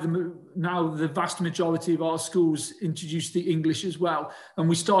now the vast majority of our schools introduced the English as well. And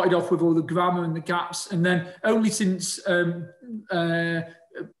we started off with all the grammar and the gaps, and then only since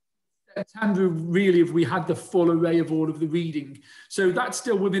September really have we had the full array of all of the reading. So that's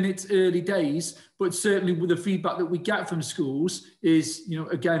still within its early days, but certainly with the feedback that we get from schools is, you know,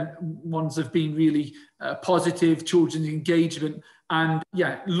 again, ones have been really positive, children's engagement, and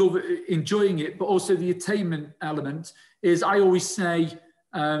yeah, love it, enjoying it, but also the attainment element is, I always say,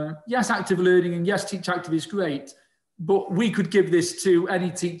 yes, active learning and yes, Teach Active is great, but we could give this to any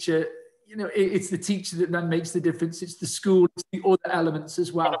teacher. You know, it's the teacher that then makes the difference. It's the school, it's the other elements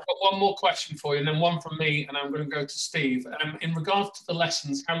as well. I've got one more question for you, and then one from me, and I'm going to go to Steve. In regards to the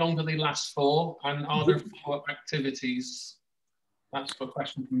lessons, how long do they last for, and are there follow-up activities? That's a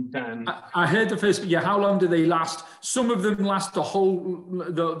question from Dan. I heard the first, yeah, how long do they last? Some of them last the whole,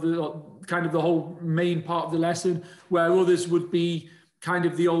 the whole main part of the lesson, where others would be kind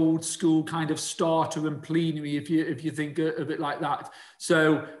of the old school kind of starter and plenary, if you think of it like that.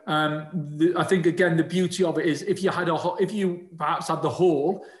 So I think again the beauty of it is if you perhaps had the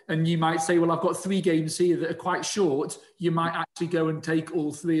hall and you might say, well, I've got 3 games here that are quite short, you might actually go and take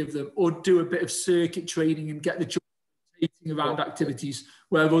all 3 of them, or do a bit of circuit training and get the children rotating around activities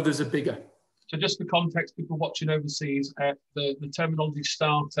where others are bigger. So just for context, people watching overseas, the terminology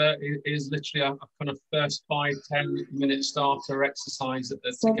starter is literally a kind of first 5-10 minute starter exercise to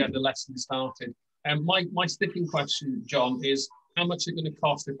get the lesson started. And my sticking question, John, is how much is it going to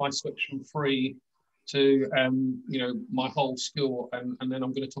cost if I switch from free to my whole school? And then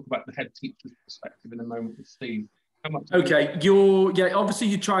I'm going to talk about the head teacher's perspective in a moment with Steve. How much? Okay, obviously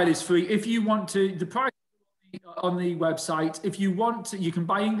your trial is free. If you want to, the price on the website, if you want to, you can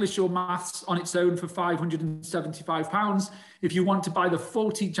buy English or maths on its own for £575. If you want to buy the full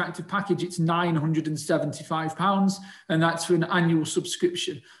Teach Active package, it's £975, and that's for an annual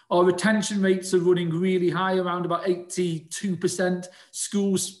subscription. Our retention rates are running really high, around about 82%.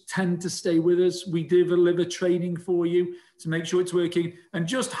 Schools tend to stay with us. We deliver training for you to make sure it's working. And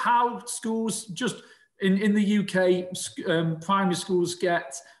just how schools, just in the UK, primary schools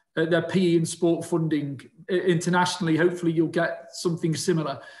get their PE and sport funding. Internationally, hopefully you'll get something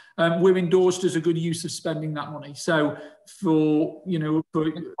similar. We're endorsed as a good use of spending that money. So for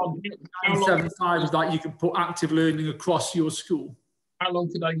 75 of that, you can put active learning across your school. How long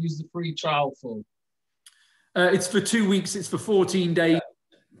could I use the free trial for? It's for 2 weeks. It's for 14 days.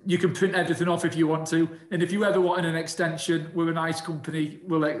 You can print everything off if you want to. And if you ever want an extension, we're a nice company.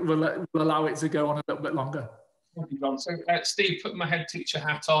 We'll allow it to go on a little bit longer. Thank you, John. So, Steve, put my head teacher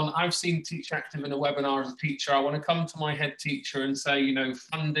hat on. I've seen Teach Active in a webinar as a teacher. I want to come to my head teacher and say, you know,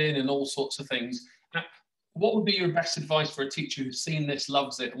 funding and all sorts of things. What would be your best advice for a teacher who's seen this,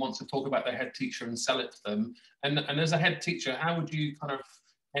 loves it, and wants to talk about their head teacher and sell it to them? And as a head teacher, how would you kind of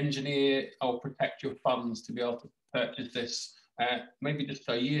engineer or protect your funds to be able to purchase this, maybe just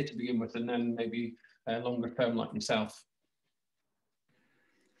for a year to begin with, and then maybe longer term like yourself?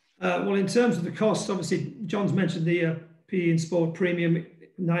 Well, in terms of the cost, obviously, John's mentioned the PE and sport premium,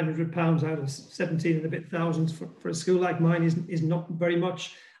 £900 out of 17 and a bit thousands for a school like mine is not very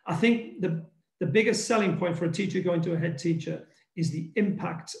much. I think the biggest selling point for a teacher going to a head teacher is the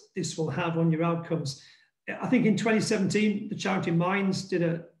impact this will have on your outcomes. I think in 2017, the charity Minds did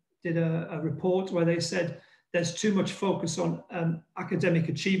a report where they said there's too much focus on academic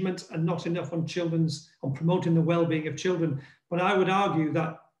achievement and not enough on promoting the well-being of children. But I would argue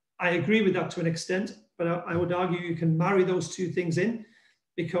that I agree with that to an extent, but I would argue you can marry those 2 things in,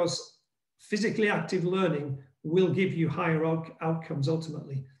 because physically active learning will give you higher outcomes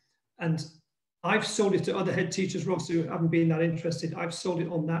ultimately. And I've sold it to other head teachers, Ross, who haven't been that interested. I've sold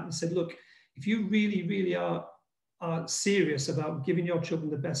it on that and said, look, if you really, really are serious about giving your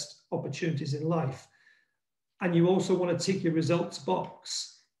children the best opportunities in life, and you also want to tick your results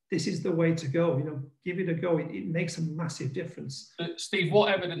box, this is the way to go. You know, give it a go. It makes a massive difference. Steve,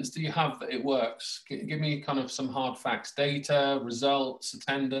 what evidence do you have that it works? Give me kind of some hard facts, data, results,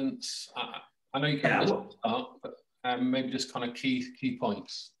 attendance. I know you can't start, but maybe just kind of key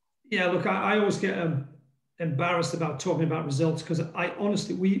points. Yeah, look, I always get embarrassed about talking about results, because I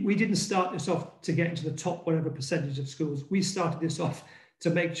honestly, we didn't start this off to get into the top whatever percentage of schools. We started this off to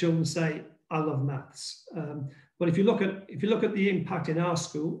make children say, I love maths. But if you look at the impact in our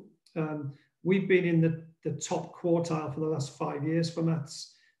school, we've been in the top quartile for the last 5 years for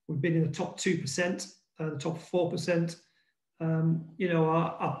maths. We've been in the top 2%, the top 4%. You know,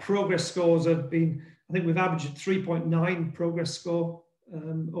 our progress scores have been, I think we've averaged 3.9 progress score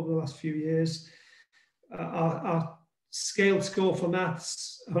over the last few years. Our scaled score for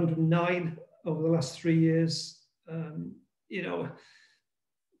maths, 109 over the last 3 years. You know,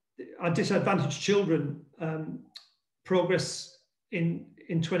 our disadvantaged children progress in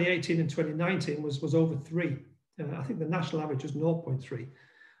 2018 and 2019 was over 3. I think the national average was 0.3.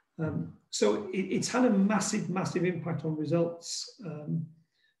 So it's had a massive impact on results,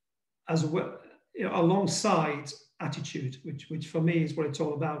 as well, you know, alongside attitude, which for me is what it's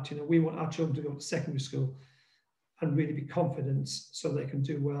all about. You know, we want our children to go to secondary school and really be confident so they can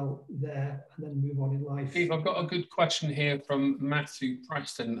do well there and then move on in life. Steve, I've got a good question here from Matthew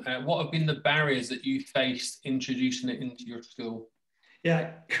Preston. What have been the barriers that you faced introducing it into your school?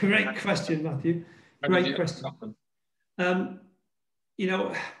 Yeah, great question, Matthew. Great question. You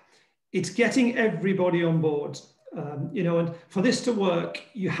know, it's getting everybody on board. You know, and for this to work,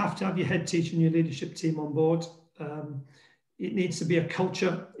 you have to have your head teacher and your leadership team on board. It needs to be a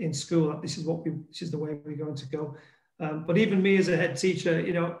culture in school. This is the way we're going to go. But even me as a head teacher,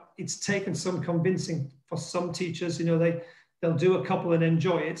 you know, it's taken some convincing for some teachers. You know, they'll do a couple and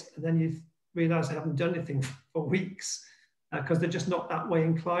enjoy it, and then you realise they haven't done anything for weeks because they're just not that way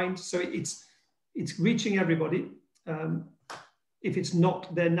inclined. So it's reaching everybody. If it's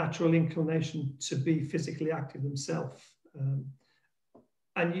not their natural inclination to be physically active themselves.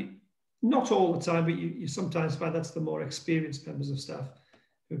 And not all the time, but you sometimes find that's the more experienced members of staff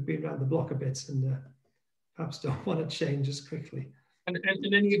who've been around the block a bit and perhaps don't want to change as quickly. And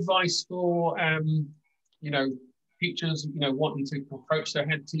any advice for, you know, teachers, you know, wanting to approach their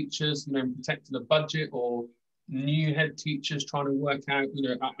head teachers, you know, protecting a budget, or new head teachers trying to work out, you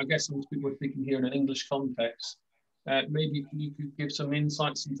know, I guess most people are thinking here in an English context. Maybe you could give some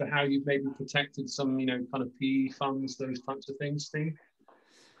insights into how you've maybe protected some, you know, kind of PE funds, those types of things, Steve?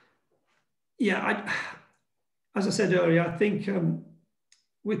 Yeah, as I said earlier, I think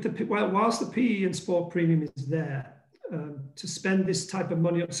whilst the PE and sport premium is there, to spend this type of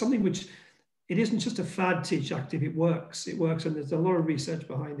money on something which, it isn't just a fad teach active, it works, and there's a lot of research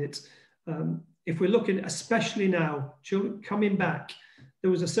behind it. If we're looking, especially now, children coming back,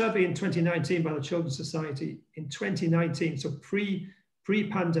 there was a survey in 2019 by the Children's Society in 2019, so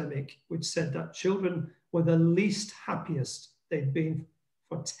pre-pandemic, which said that children were the least happiest they'd been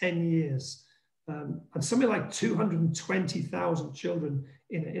for 10 years. And something like 220,000 children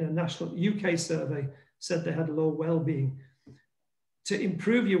in a national UK survey said they had low well-being. To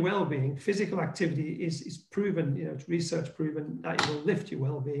improve your well-being, physical activity is proven, you know, it's research proven that it will lift your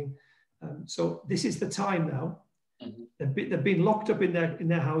well-being. So this is the time now. They've been locked up in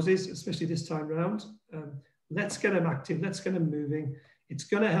their houses, especially this time round. Let's get them active. Let's get them moving. It's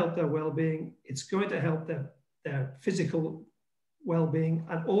going to help their well-being. It's going to help their physical well-being,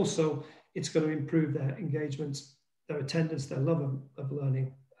 and also it's going to improve their engagement, their attendance, their love of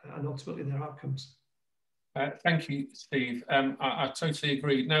learning, and ultimately their outcomes. Thank you, Steve. I totally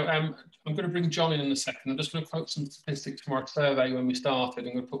agree. Now, I'm going to bring John in a second. I'm just going to quote some statistics from our survey when we started.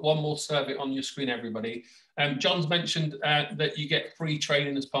 I'm going to put one more survey on your screen, everybody. John's mentioned that you get free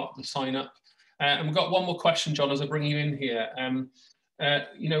training as part of the sign up. And we've got one more question, John, as I bring you in here.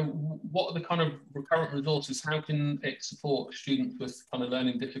 You know, what are the kind of recurrent resources? How can it support students with kind of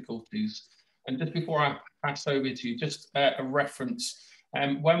learning difficulties? And just before I pass over to you, just a reference.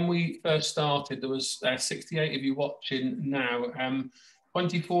 When we first started, there was 68 of you watching now.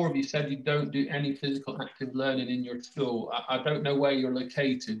 24 of you said you don't do any physical active learning in your school. I don't know where you're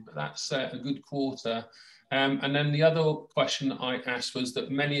located, but that's a good quarter. And then the other question I asked was that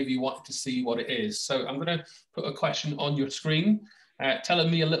many of you wanted to see what it is. So I'm going to put a question on your screen, telling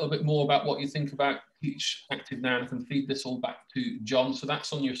me a little bit more about what you think about Teach Active now, and I can feed this all back to John. So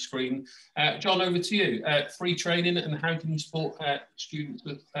that's on your screen. John, over to you. Free training, and how can you support students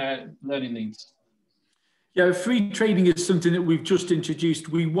with learning needs? Yeah, free training is something that we've just introduced.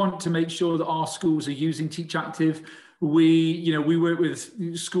 We want to make sure that our schools are using Teach Active. We work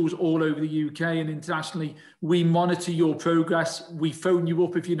with schools all over the UK and internationally. We monitor your progress. We phone you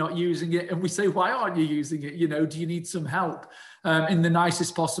up if you're not using it, and we say, why aren't you using it? Do you need some help? In the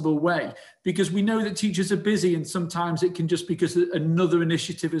nicest possible way, because we know that teachers are busy, and sometimes it can just because another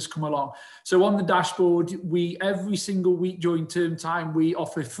initiative has come along. So on the dashboard, every single week during term time, we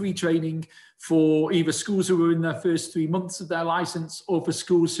offer free training for either schools who are in their first 3 months of their license or for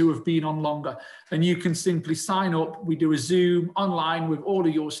schools who have been on longer. And you can simply sign up. We do a Zoom online with all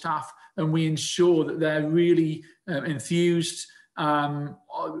of your staff, and we ensure that they're really enthused,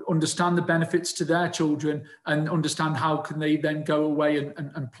 understand the benefits to their children, and understand how can they then go away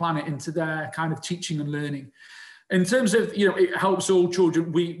and plan it into their kind of teaching and learning. In terms of, it helps all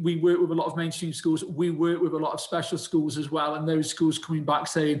children. We work with a lot of mainstream schools. We work with a lot of special schools as well. And those schools coming back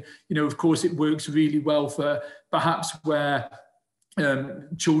saying, of course, it works really well for perhaps where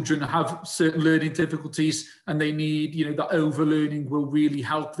children have certain learning difficulties and they need, that overlearning will really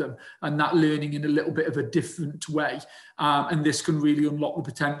help them, and that learning in a little bit of a different way. And this can really unlock the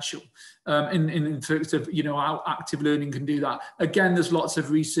potential in terms of, how active learning can do that. Again, there's lots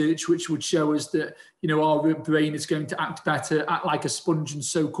of research which would show us that, our brain is going to act better, act like a sponge and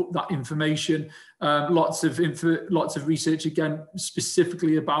soak up that information. Lots of research, again,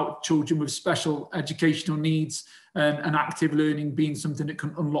 specifically about children with special educational needs, and active learning being something that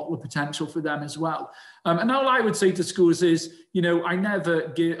can unlock the potential for them as well. And all I would say to schools is, I'm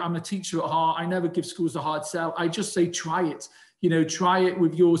a teacher at heart. I never give schools a hard sell. I just say, try it. Try it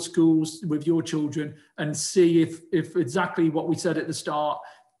with your schools, with your children, and see if exactly what we said at the start.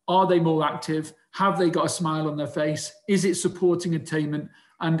 Are they more active? Have they got a smile on their face? Is it supporting attainment?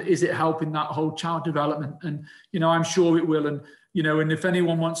 And is it helping that whole child development? And, I'm sure it will. And, and if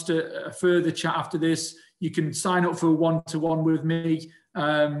anyone wants to further chat after this, you can sign up for a one-to-one with me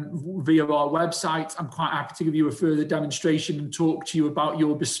via our website. I'm quite happy to give you a further demonstration and talk to you about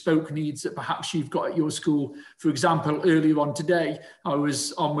your bespoke needs that perhaps you've got at your school. For example, earlier on today, I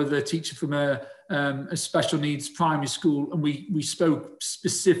was on with a teacher from a special needs primary school, and we spoke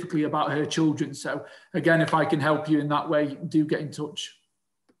specifically about her children. So again, if I can help you in that way, do get in touch.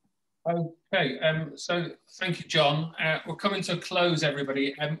 Okay, so thank you, John. We're coming to a close,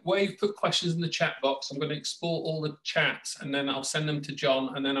 everybody. Where you've put questions in the chat box, I'm going to export all the chats, and then I'll send them to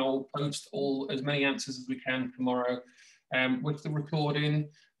John, and then I'll post as many answers as we can tomorrow with the recording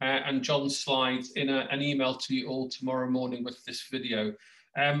and John's slides in an email to you all tomorrow morning with this video.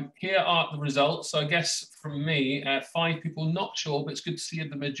 Here are the results. So I guess from me, 5 people not sure, but it's good to see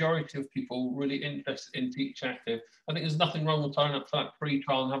the majority of people really interested in Teach Active. I think there's nothing wrong with signing up for that free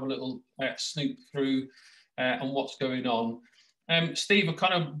trial and have a little snoop through on what's going on. Steve, I'll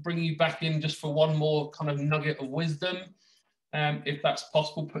kind of bring you back in just for one more kind of nugget of wisdom, if that's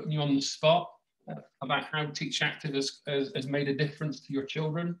possible, putting you on the spot about how Teach Active has made a difference to your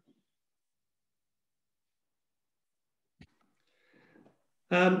children.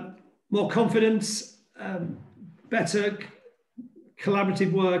 More confidence, better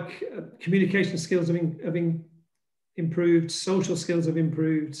collaborative work, communication skills have improved, social skills have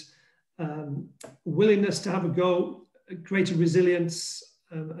improved, willingness to have a go, greater resilience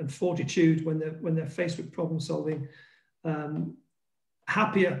and fortitude when they're faced with problem solving,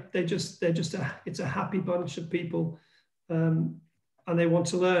 happier. It's a happy bunch of people, and they want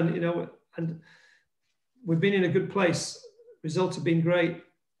to learn, and we've been in a good place. Results have been great,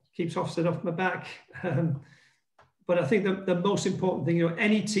 keeps Ofsted off my back. But I think the most important thing,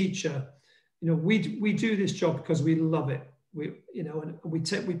 any teacher, we do this job because we love it. We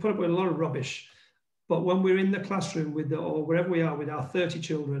put up with a lot of rubbish, but when we're in the classroom or wherever we are with our 30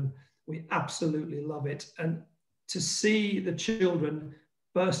 children, we absolutely love it. And to see the children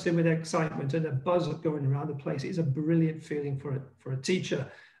bursting with excitement and a buzz going around the place is a brilliant feeling for a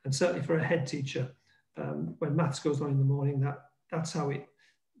teacher, and certainly for a head teacher. When maths goes on in the morning,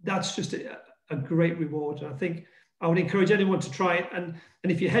 that's just a great reward. And I think I would encourage anyone to try it. And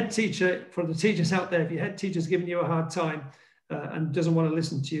if your head teacher, for the teachers out there, if your head teacher's giving you a hard time and doesn't want to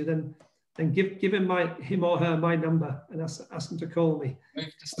listen to you, then give him or her my number and ask them to call me.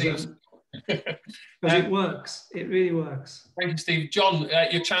 Because it works. It really works. Thank you, Steve. John,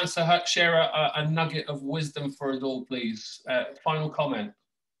 your chance to share a nugget of wisdom for us all, please. Final comment.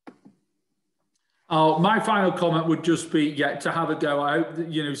 My final comment would just be, to have a go. I hope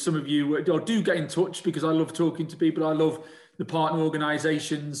that, some of you do get in touch, because I love talking to people. I love the partner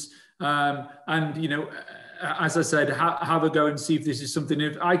organisations. And, as I said, have a go and see if this is something.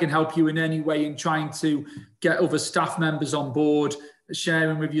 If I can help you in any way in trying to get other staff members on board,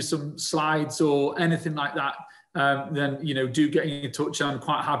 sharing with you some slides or anything like that, then, you know, do get in touch. I'm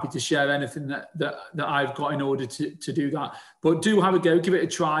quite happy to share anything that I've got in order to do that. But do have a go, give it a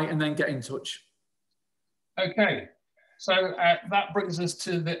try, and then get in touch. Okay, so that brings us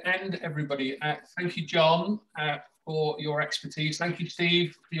to the end, everybody. Thank you, John, for your expertise. Thank you,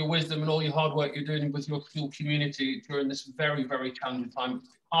 Steve, for your wisdom and all your hard work you're doing with your school community during this very, very challenging time. It's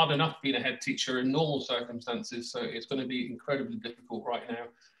hard enough being a head teacher in normal circumstances, so it's going to be incredibly difficult right now.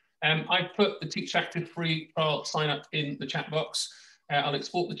 I put the Teach Active free trial sign up in the chat box. I'll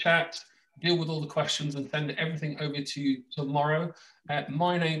export the chat, deal with all the questions, and send everything over to you tomorrow.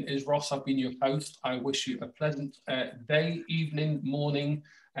 My name is Ross. I've been your host. I wish you a pleasant day, evening, morning,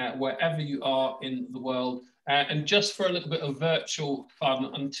 wherever you are in the world. And just for a little bit of virtual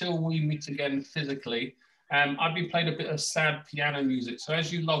fun, until we meet again physically, I've been playing a bit of sad piano music. So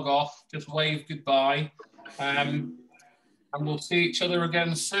as you log off, just wave goodbye. And we'll see each other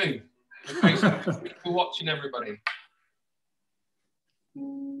again soon. Okay, so thanks for watching, everybody.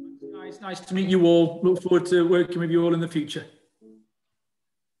 Nice to meet you all. Look forward to working with you all in the future.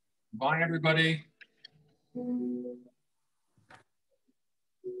 Bye, everybody.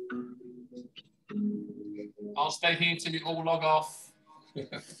 I'll stay here till you all log off.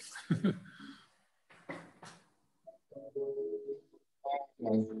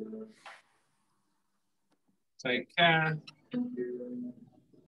 Take care.